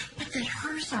good, but that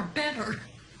hers are better.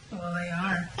 Well, they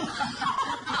are.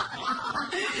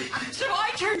 So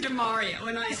I turn to Mario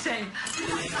and I say,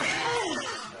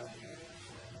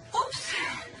 oops,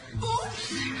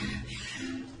 oops,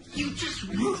 you just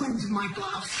ruined my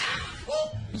blouse.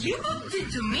 Well, you bumped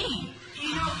into me.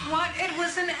 You know what? It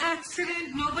was an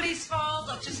accident. Nobody's fault.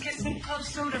 I'll just get some club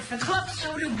soda for the... Club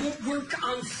soda won't work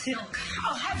on silk.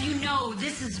 I'll have you know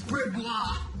this is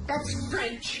Bribois. That's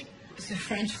French. Is it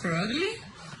French for ugly?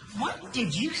 What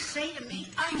did you say to me?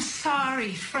 I'm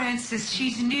sorry, Francis.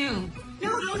 She's new.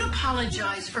 No, don't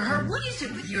apologize for her. What is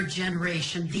it with your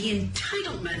generation? The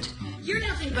entitlement. You're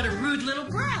nothing but a rude little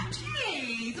brat.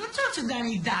 Hey, don't talk to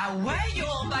Danny that way, you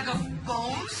old bag of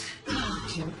bones.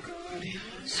 Oh, dear God.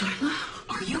 Zoila,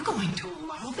 are you going to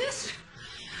allow this?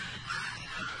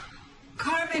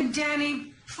 Carmen,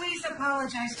 Danny, please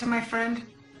apologize to my friend.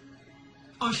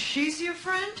 Oh, she's your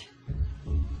friend?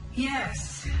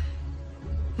 Yes.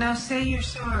 Now say you're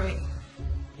sorry.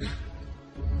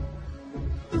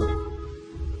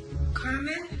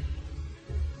 Carmen?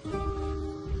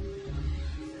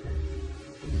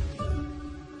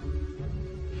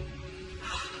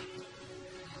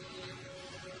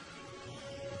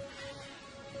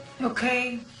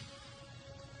 Okay.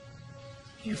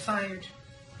 You're fired.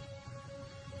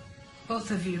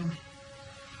 Both of you.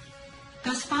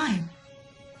 That's fine.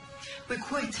 We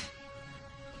quit.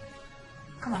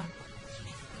 Come on.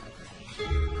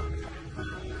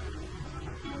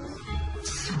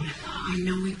 Zoila, I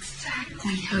know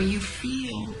exactly how you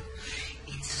feel.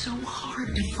 It's so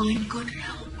hard to find good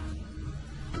help.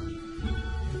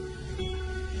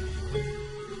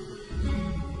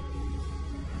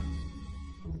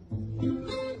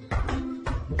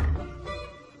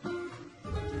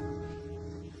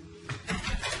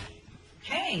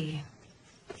 Hey,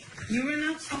 you ran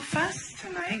out so fast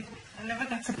tonight. I never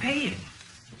got to pay you.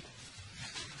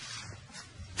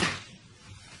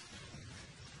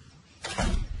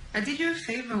 I did you a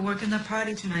favor working the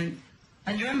party tonight,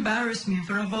 and you embarrassed me in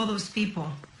front of all those people.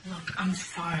 Look, I'm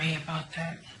sorry about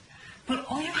that. But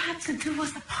all you had to do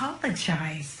was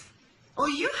apologize. All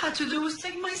you had to do was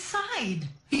take my side.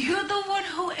 You're the one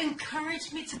who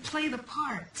encouraged me to play the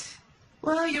part.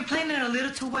 Well, you're playing it a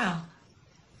little too well.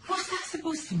 What's that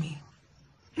supposed to mean?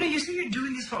 You know, you say you're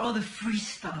doing this for all the free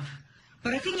stuff.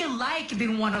 But I think you like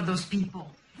being one of those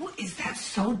people. What is that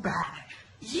so bad?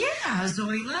 Yeah,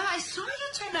 Zoila, I saw you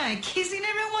tonight kissing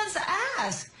everyone's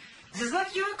ass. It's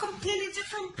like you're a completely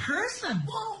different person.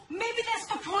 Well, maybe that's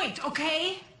the point,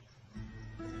 okay?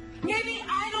 Maybe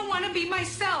I don't want to be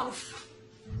myself.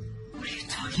 What are you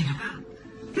talking about?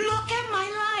 Look at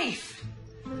my life.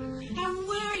 I'm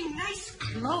wearing nice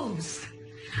clothes.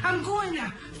 I'm going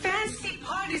to fancy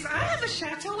parties. I have a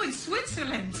chateau in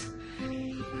Switzerland.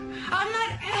 I'm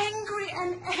not angry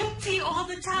and empty all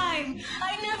the time.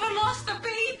 I never lost a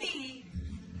baby.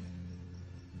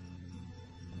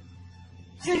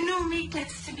 The new me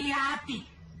gets to be happy.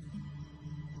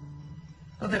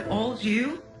 Oh, the old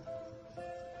you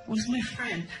was my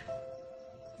friend.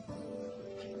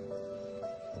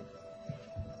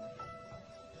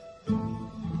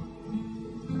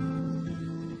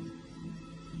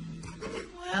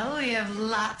 Well, we have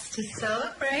lots to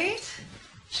celebrate.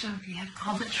 Shall we have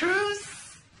called the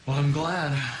truce? Well, I'm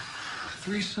glad.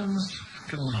 Threesomes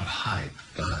get a lot of hype,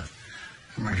 but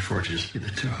I'm ready for it to just be the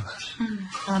two of us.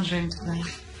 I'll dream tonight.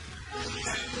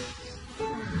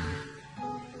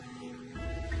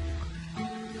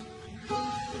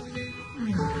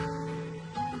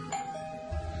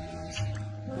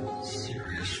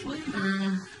 Seriously?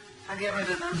 I'll get rid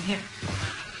of them. Here.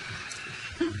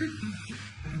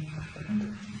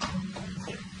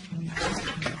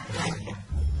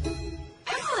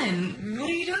 Evelyn, what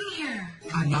are you doing here?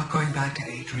 I'm not going back to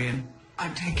Adrian.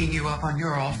 I'm taking you up on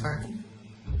your offer.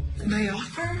 My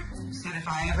offer? Said if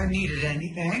I ever needed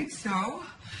anything, so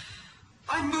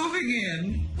I'm moving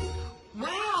in.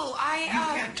 Wow, You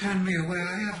can't turn me away.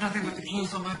 I have nothing but the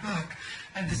clothes on my back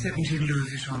and the 17 Louis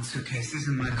Vuitton suitcases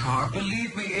in my car.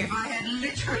 Believe me, if I had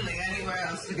literally anywhere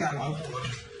else to go, I would.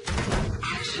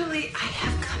 Actually, I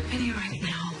have company right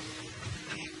now.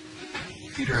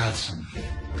 Peter Hudson.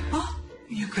 Oh,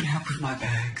 you can help with my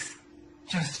bags.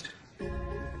 Just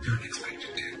don't expect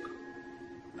it to.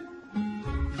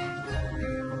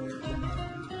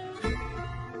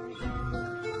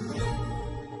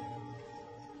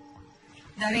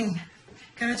 Darling,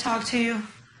 can I talk to you?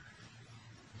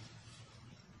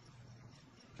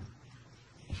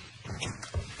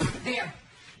 There.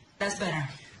 That's better.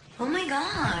 Oh my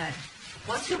God.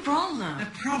 What's your problem? The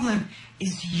problem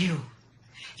is you.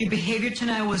 Your behavior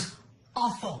tonight was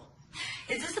awful.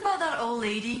 Is this about that old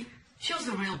lady? She was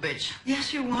a real bitch. Yes,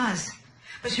 she was.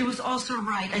 But she was also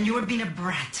right, and you were being a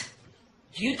brat.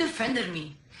 You defended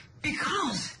me.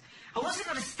 Because I wasn't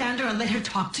going to stand there and let her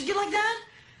talk to you like that.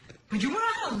 But you were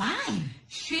out of line.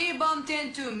 She bumped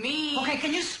into me. Okay,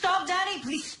 can you stop, Daddy?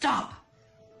 Please stop.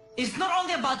 It's not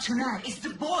only about tonight. It's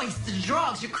the boys, the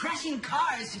drugs, you're crashing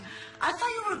cars. I thought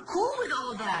you were cool with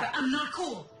all of that. But I'm not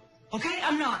cool. Okay?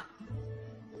 I'm not.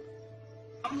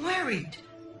 I'm worried.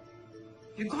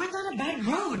 You're going down a bad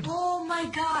road. Oh my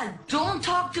God. Don't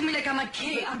talk to me like I'm a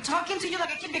kid. I'm talking to you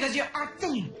like a kid because you're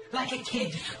acting like a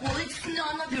kid. Well, it's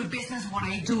none of your business what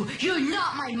I do. You're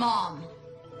not my mom.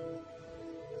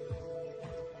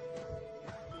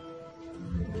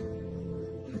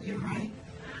 You're right.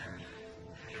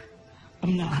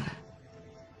 I'm not.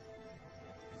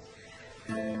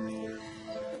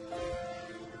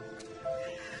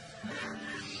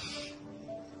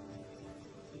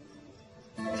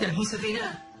 Yeah,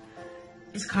 Josefina.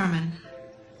 It's Carmen.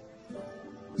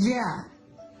 Yeah.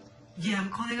 Yeah, I'm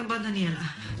calling about Daniela.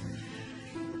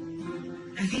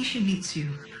 I think she needs you.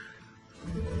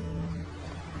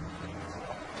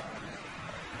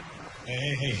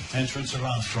 Hey, entrance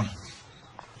around front.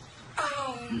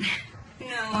 Oh, no,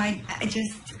 I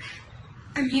just...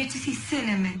 I'm here to see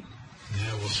Cinnamon.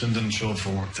 Yeah, well, Sin didn't show up for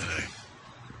work today.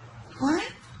 What?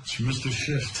 She missed her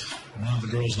shift. None of the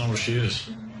girls know where she is.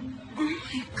 Oh,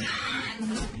 my God.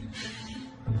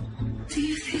 Do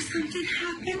you think something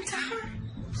happened to her?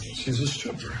 She's a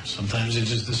stripper. Sometimes they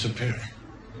just disappear.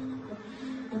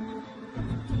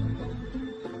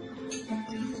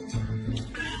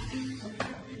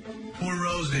 Poor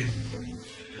Rosie.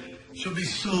 She'll be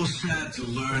so sad to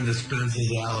learn that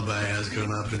Spencer's alibi has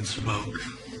gone up in smoke.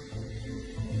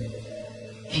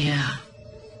 Yeah.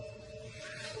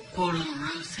 Poor little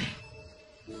Rosie.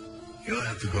 You'll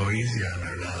have to go easy on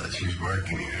her now that she's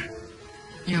working here.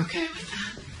 You okay with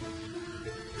that?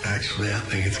 Actually, I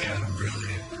think it's kind of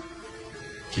brilliant.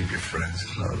 Keep your friends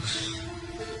close.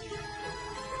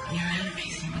 Your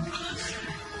enemies even closer.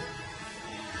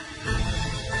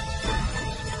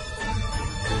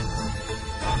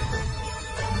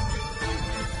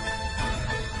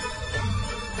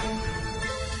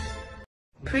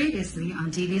 Previously on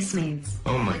Devious Maids.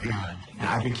 Oh my God.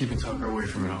 I've been keeping Tucker away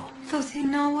from it all. Does he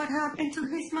know what happened to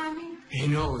his mommy? He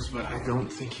knows, but I don't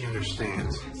think he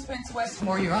understands. Spence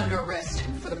Westmore, you're under arrest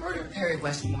for the murder of Harry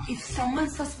Westmore. If someone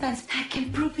suspects that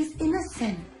can prove he's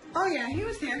innocent. Oh, yeah, he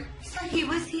was here. So he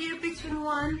was here between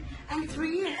 1 and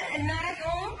 3 and not at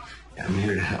home? I'm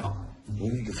here to help. We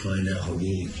need to find out who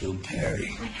really killed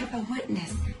Perry. I have a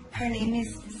witness. Her name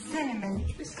is Cinnamon.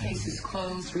 This case is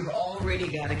closed. We've already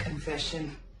got a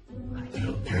confession.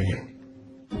 Period.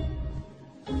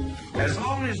 As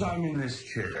long as I'm in this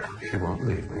chair, she won't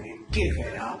leave me. Give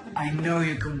it up. I know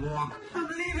you can walk. I'm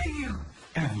leaving you.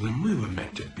 Evelyn, we were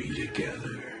meant to be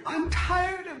together. I'm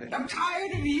tired of it. I'm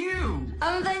tired of you.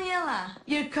 I'm Daniela,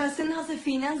 your cousin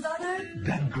Josefina's daughter.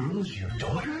 That girl's your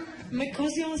daughter? My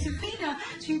cousin Josefina,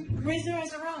 she raised her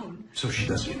as her own. So she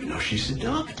doesn't even know she's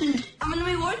adopted. I'm gonna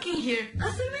be working here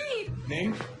as a maid.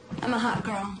 Name? I'm a hot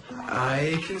girl.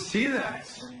 I can see that.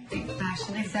 The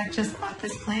fashion exec just bought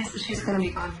this place, so she's going to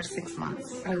be gone for 6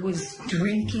 months. I was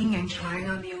drinking and trying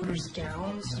on the owner's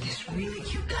gowns. This really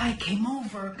cute guy came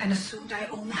over and assumed I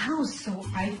owned the house, so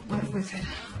I went with it.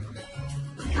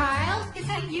 Kyle, is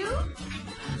that you?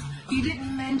 You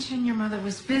didn't mention your mother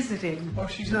was visiting. Oh,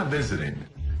 she's not visiting.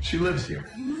 She lives here.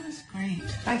 That's great.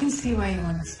 I can see why you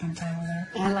want to spend time with her.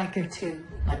 I like her too,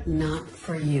 but not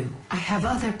for you. I have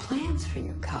other plans for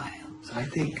you, Kyle. I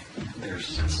think there's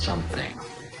something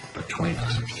between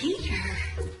us. Peter,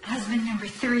 husband number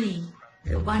 3,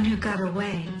 the one who got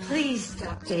away. Please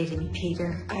stop dating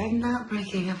Peter. I'm not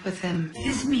breaking up with him.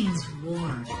 This means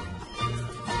war.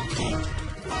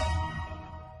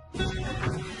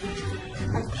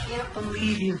 I can't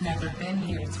believe you've never been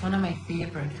here. It's one of my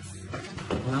favorites.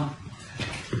 Well,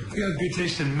 you have good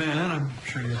taste in men. I'm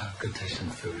sure you have good taste in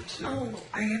food, too. Oh,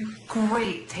 I have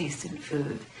great taste in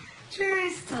food.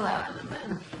 Jury's still out on the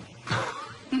men.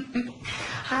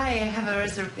 Hi, I have a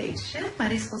reservation.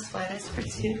 Mariscos Suarez for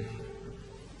 2.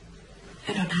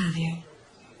 I don't have you.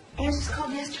 I just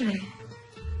called yesterday.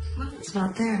 Well, it's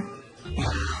not there.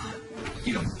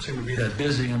 You don't seem to be that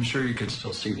busy. I'm sure you could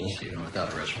still see this even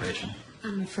without a reservation.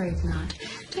 I'm afraid not.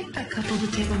 Take that couple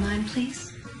to table 9,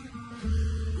 please.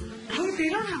 Hey, if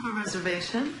you don't have a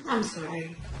reservation. I'm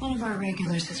sorry. One of our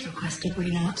regulars has requested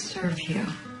we not serve you.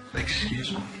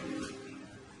 Excuse me?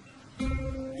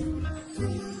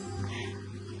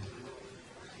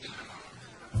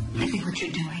 I think what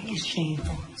you're doing is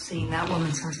shameful. Seeing that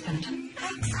woman's husband.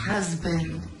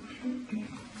 Ex-husband.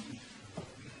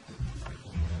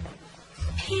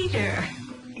 Peter,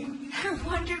 how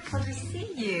wonderful to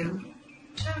see you.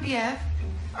 Genevieve,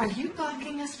 are you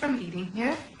blocking us from eating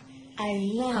here? I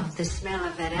love the smell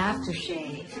of that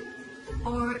aftershave.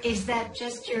 Or is that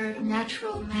just your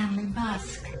natural manly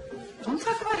musk? Don't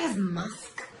talk about his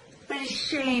musk. What a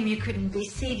shame you couldn't be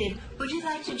seated. Would you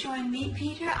like to join me,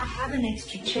 Peter? I have an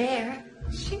extra chair.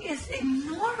 She is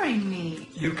ignoring me.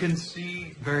 You can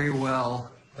see very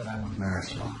well that I'm with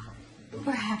Marisol.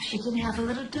 Perhaps you can have a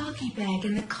little doggy bag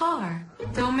in the car.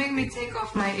 Don't make me take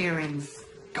off my earrings.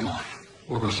 Come on.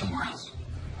 We'll go somewhere else.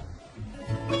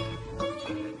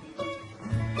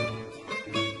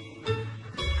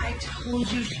 I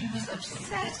told you she was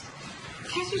upset.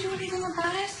 Can't you do anything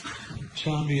about it?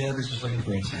 Genevieve is just like a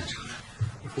brain sense.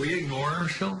 If we ignore her,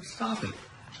 she'll stop it.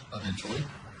 Eventually.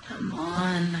 Come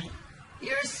on.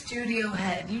 You're a studio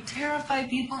head. You terrify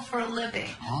people for a living.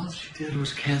 All she did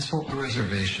was cancel a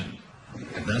reservation.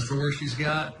 If that's the worst she's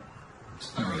got,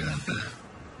 it's not really that bad.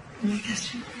 I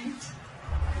guess you're right.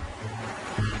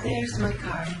 There's my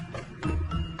card.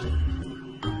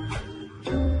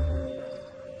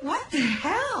 What the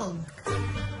hell?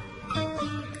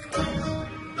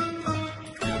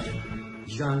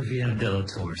 Genevieve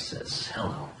Delator says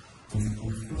hello.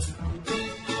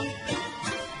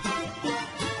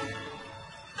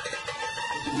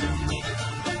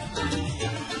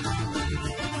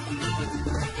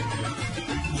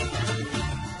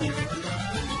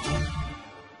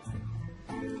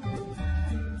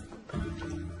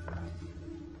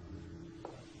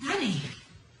 Honey,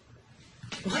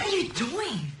 what are you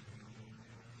doing?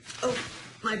 Oh,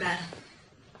 my bad.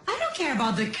 I don't care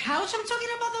about the couch. I'm talking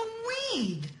about the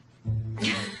weed.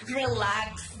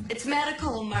 Relax. It's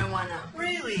medical marijuana.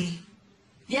 Really?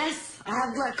 Yes, I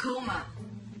have glaucoma.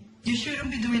 You shouldn't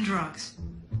be doing drugs.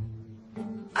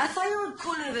 I thought you were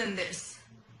cooler than this.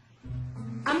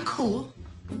 I'm cool.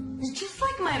 It's just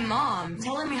like my mom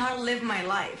telling me how to live my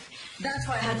life. That's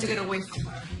why I had to get away from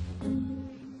her.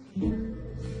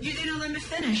 You didn't let me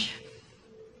finish.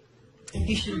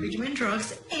 You shouldn't be doing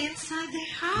drugs inside the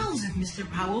house. If Mr.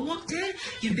 Powell walked in,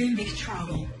 you'd be in big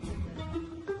trouble.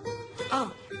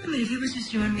 Oh. I mean, if it was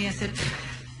just you and me, I said,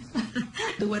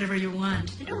 do whatever you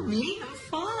want. You know me, I'm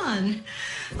fun.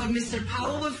 But Mr.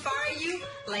 Powell would fire you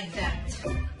like that.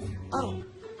 Oh.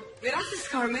 Gracias,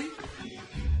 Carmen.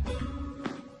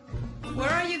 Where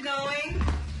are you going?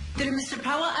 Did Mr.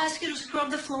 Powell ask you to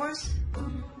scrub the floors?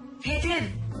 He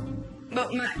did.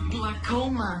 But my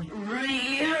glaucoma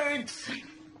really hurts.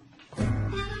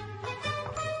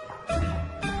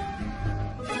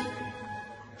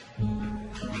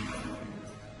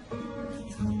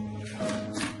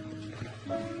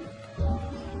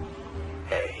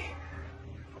 Hey,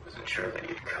 I wasn't sure that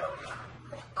you'd come.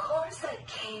 Of course I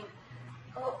came.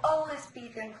 I will always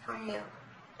be there for you.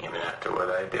 Even after what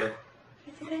I did?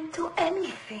 You didn't do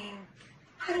anything.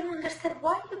 I don't understand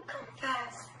why you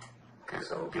confessed.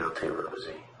 Because I'm guilty,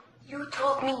 Rosie. You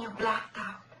told me you blacked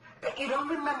out. That you don't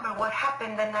remember what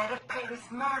happened the night of Perry's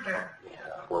murder.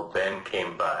 Yeah, well, Ben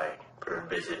came by for a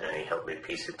visit and he helped me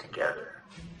piece it together.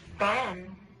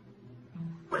 Ben?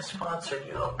 My sponsor,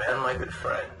 you know Ben, my good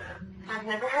friend. I've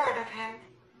never heard of him.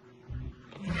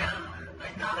 Yeah,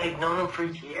 I thought I'd known him for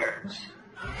years.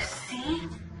 You see?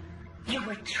 You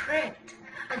were tricked.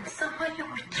 and someone you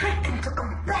were tricked into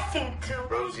confessing to.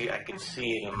 Rosie, I can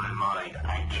see it in my mind.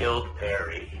 I killed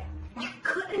Perry. You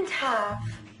couldn't have.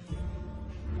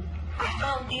 I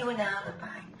found you an alibi.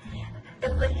 The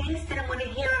police didn't want to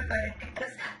hear about it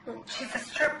because she's a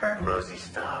stripper. Rosie,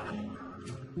 stop.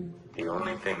 The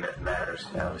only thing that matters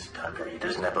now is Tucker. He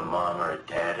doesn't have a mom or a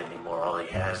dad anymore. All he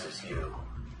has is you.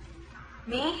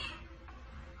 Me?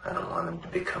 I don't want him to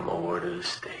become a ward of the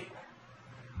state.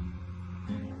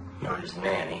 You're his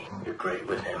nanny. You're great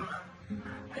with him.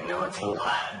 I know it's a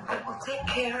lot. I will take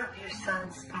care of your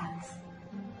son, Spence.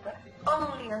 But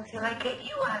only until I get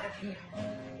you out of here.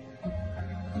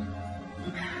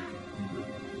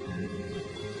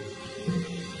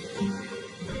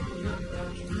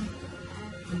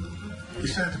 You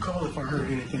said to call if I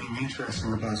heard anything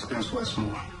interesting about Spence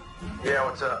Westmore. Yeah,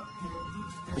 what's up?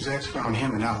 His ex found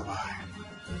him an alibi.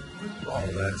 Oh,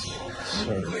 that's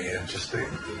certainly interesting.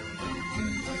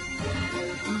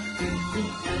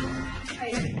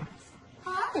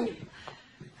 Hi.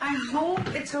 I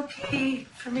hope it's okay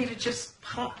for me to just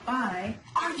pop by.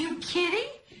 Are you kidding?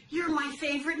 You're my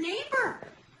favorite neighbor.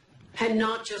 And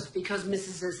not just because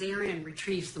Mrs. Azarian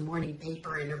retrieves the morning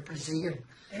paper in her brassiere.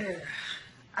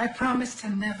 I promise to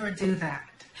never do that.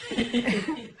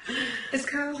 Is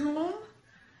Kyle home?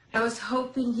 I was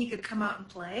hoping he could come out and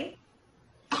play.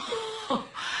 Oh,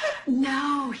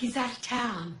 no, he's out of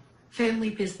town. Family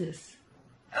business.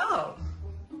 Oh.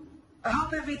 I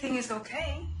hope everything is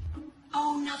okay.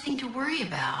 Oh, nothing to worry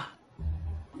about.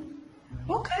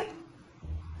 Okay.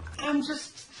 I'm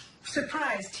just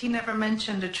surprised he never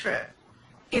mentioned a trip.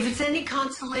 If it's any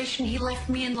consolation, he left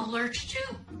me in the lurch,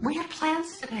 too. We had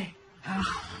plans today.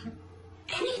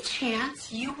 Any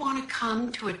chance you want to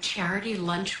come to a charity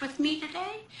lunch with me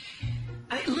today?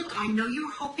 Look, I know you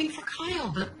were hoping for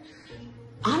Kyle, but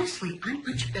honestly, I'm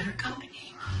much better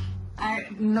company.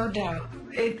 No doubt.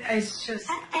 It's just...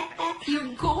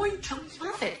 You're going to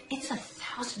love it. It's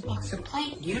 $1,000 a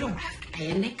plate. You don't have to pay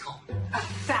a nickel.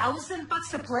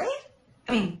 $1,000 a plate?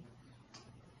 I mean,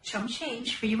 chum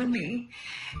change for you and me.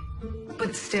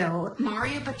 But still...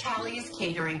 Mario Battalia's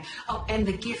catering. Oh, and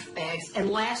the gift bags. And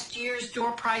last year's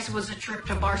door prize was a trip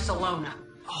to Barcelona.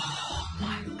 Oh,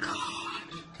 my God.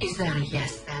 Is that a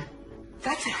yes, then?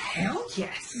 That's a hell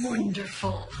yes.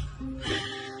 Wonderful.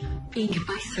 Being in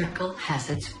my circle has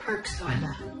its perks,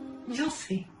 Zoila. You'll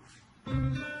see.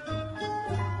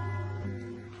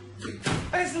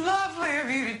 It's lovely of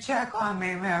you to check on me,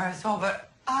 Marisol, but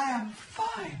I am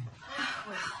fine.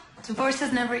 Well, divorce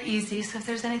is never easy, so if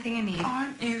there's anything you need...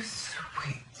 Aren't you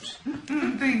sweet?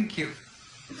 Thank you.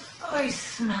 Oh, you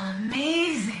smell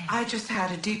amazing. I just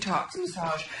had a detox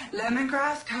massage.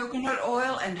 Lemongrass, coconut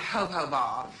oil, and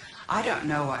jojoba. I don't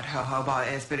know what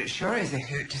jojoba is, but it sure is a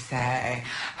hoot to say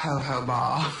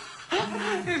jojoba.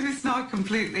 If it's not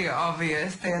completely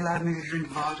obvious, they allowed me to drink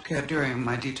vodka during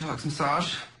my detox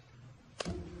massage.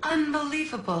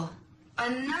 Unbelievable.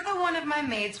 Another one of my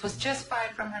maids was just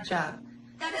fired from her job.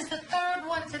 That is the third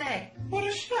one today. What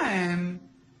a shame.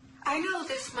 I know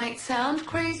this might sound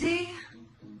crazy,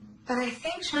 but I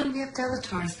think Genevieve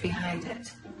Delator is behind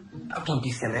it. Oh, don't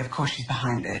be silly. Of course she's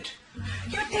behind it.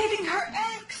 You're dating her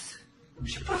ex.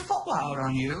 She put a fatwa out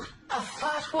on you. A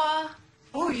fatwa?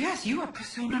 Oh, yes. You are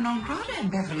persona non grata in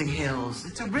Beverly Hills.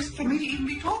 It's a risk for me to even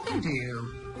be talking to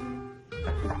you.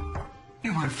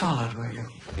 You weren't followed, were you?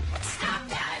 Stop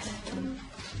that.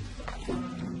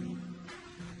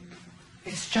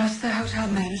 It's just the hotel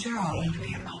manager. I'll only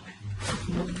be a moment.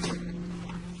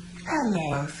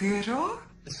 Hello, Theodore.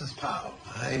 Mrs. Powell,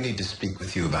 I need to speak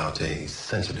with you about a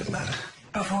sensitive matter.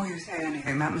 Before you say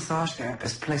anything, that massage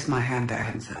therapist placed my hand there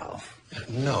himself.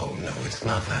 No, it's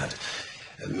not that.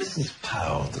 Mrs.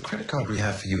 Powell, the credit card we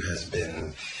have for you has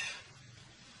been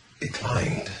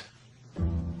declined.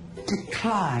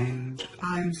 Declined?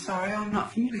 I'm sorry, I'm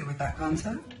not familiar with that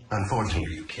concept.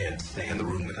 Unfortunately, you can't stay in the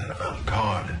room without a found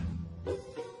card.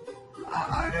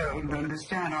 I don't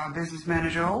understand. Our business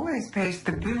manager always pays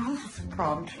the bills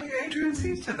promptly. Adrian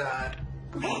sees to that.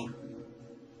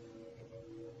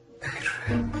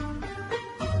 Adrian.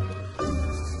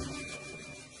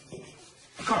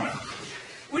 Carmen,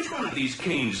 which one of these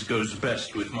canes goes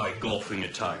best with my golfing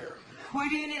attire? Why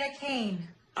do you need a cane?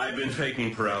 I've been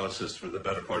faking paralysis for the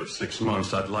better part of 6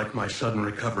 months. I'd like my sudden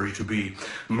recovery to be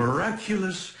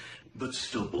miraculous, but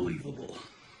still believable.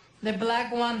 The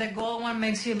black one, the gold one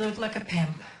makes you look like a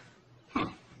pimp.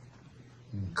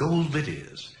 Gold it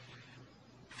is.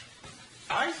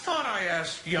 I thought I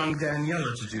asked young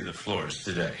Daniela to do the floors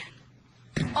today.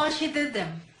 Oh, she did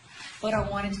them. But I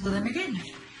wanted to do them again.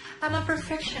 I'm a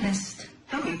perfectionist.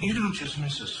 I mean, you don't just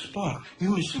miss a spot.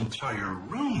 You miss entire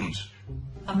rooms.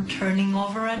 I'm turning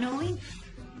over a new leaf.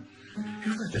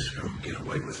 You let this girl get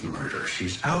away with murder.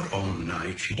 She's out all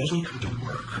night. She doesn't come to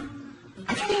work.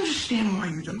 I don't understand why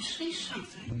you don't say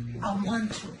something. I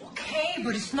want to, okay?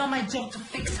 But it's not my job to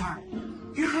fix her.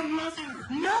 You're her mother.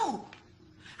 No!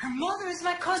 Her mother is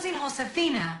my cousin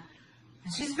Josefina.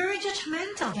 And she's very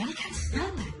judgmental. Danny can't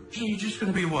stand it. You're just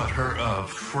gonna be what, her,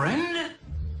 friend?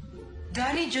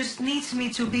 Danny just needs me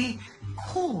to be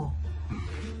cool.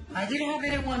 I didn't have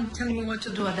anyone telling me what to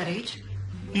do at that age.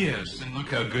 Yes, and look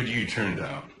how good you turned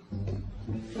out.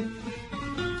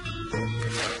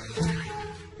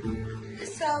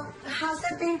 So, how's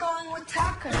it been going with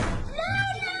Tucker?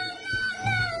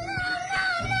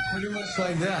 Pretty much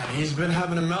like that. He's been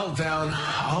having a meltdown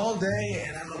all day,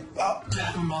 and I'm about to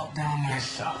have a meltdown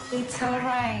myself. It's all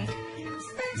right.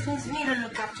 Spence needs me to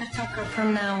look after Tucker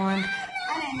from now on. And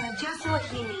I know just what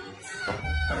he needs.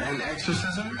 An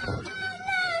exorcism?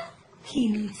 He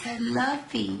needs a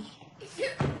lovey.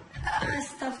 A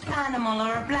stuffed animal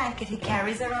or a blanket he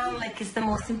carries around like it's the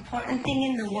most important thing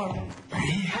in the world.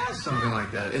 He has something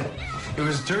like that. It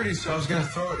was dirty, so I was going to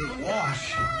throw it in the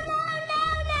wash.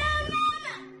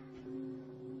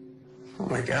 Oh,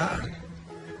 my God.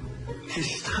 He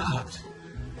stopped.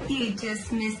 You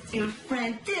just missed your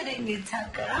friend, didn't you,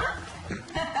 Tucker?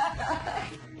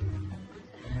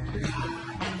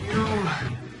 You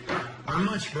are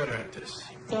much better at this.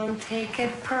 Don't take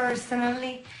it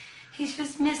personally. He's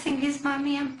just missing his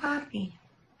mommy and papi.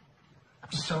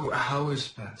 So, how is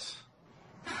Spence?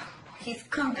 He's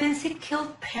convinced he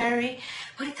killed Perry,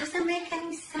 but it doesn't make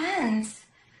any sense.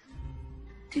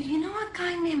 Do you know a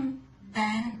guy named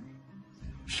Ben?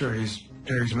 Sure, he's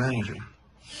Perry's manager.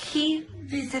 He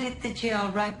visited the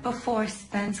jail right before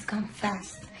Spence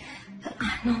confessed.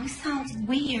 I know it sounds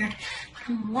weird, but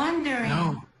I'm wondering...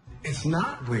 No, it's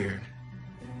not weird.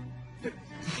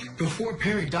 Before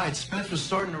Perry died, Spence was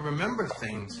starting to remember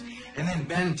things, and then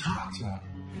Ben talked to him.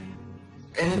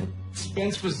 And then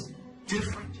Spence was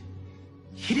different.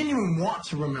 He didn't even want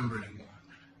to remember anymore.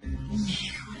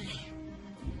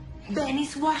 Ben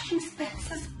is washing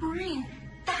Spence's brain.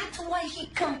 That's why he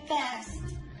confessed.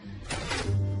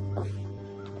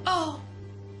 Oh,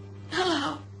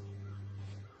 hello.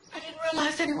 I didn't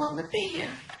realize anyone would be here.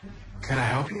 Can I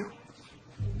help you?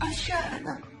 I'm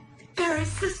Sharon,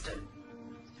 Barry's sister.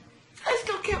 I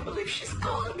still can't believe she's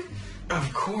gone.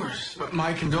 Of course, but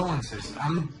my condolences.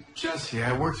 I'm Jesse.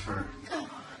 I worked for her. Oh,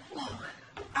 no.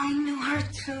 I knew her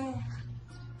too.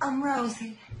 I'm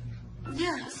Rosie.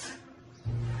 Yes.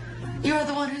 You're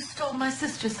the one who stole my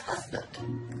sister's husband.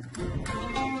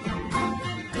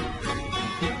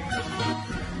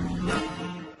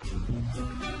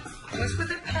 What's with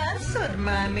the pants on,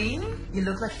 Mommy? You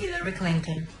look like Hillary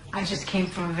Clinton. I just came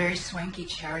from a very swanky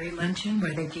charity luncheon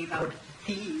where they gave out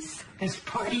these as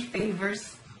party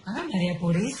favors. Ah, Maria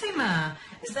Purísima.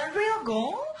 Is that real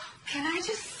gold? Can I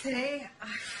just say, I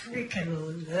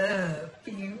freaking love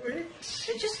being rich.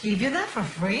 They just give you that for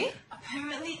free?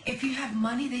 Apparently, if you have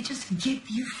money, they just give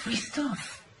you free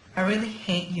stuff. I really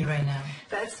hate you right now.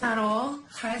 That's not all.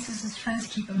 Francis's friends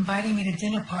keep inviting me to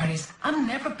dinner parties. I'm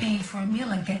never paying for a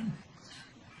meal again.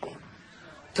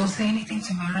 Don't say anything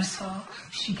to Marisol.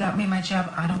 She got me my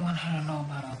job. I don't want her to know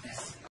about all this.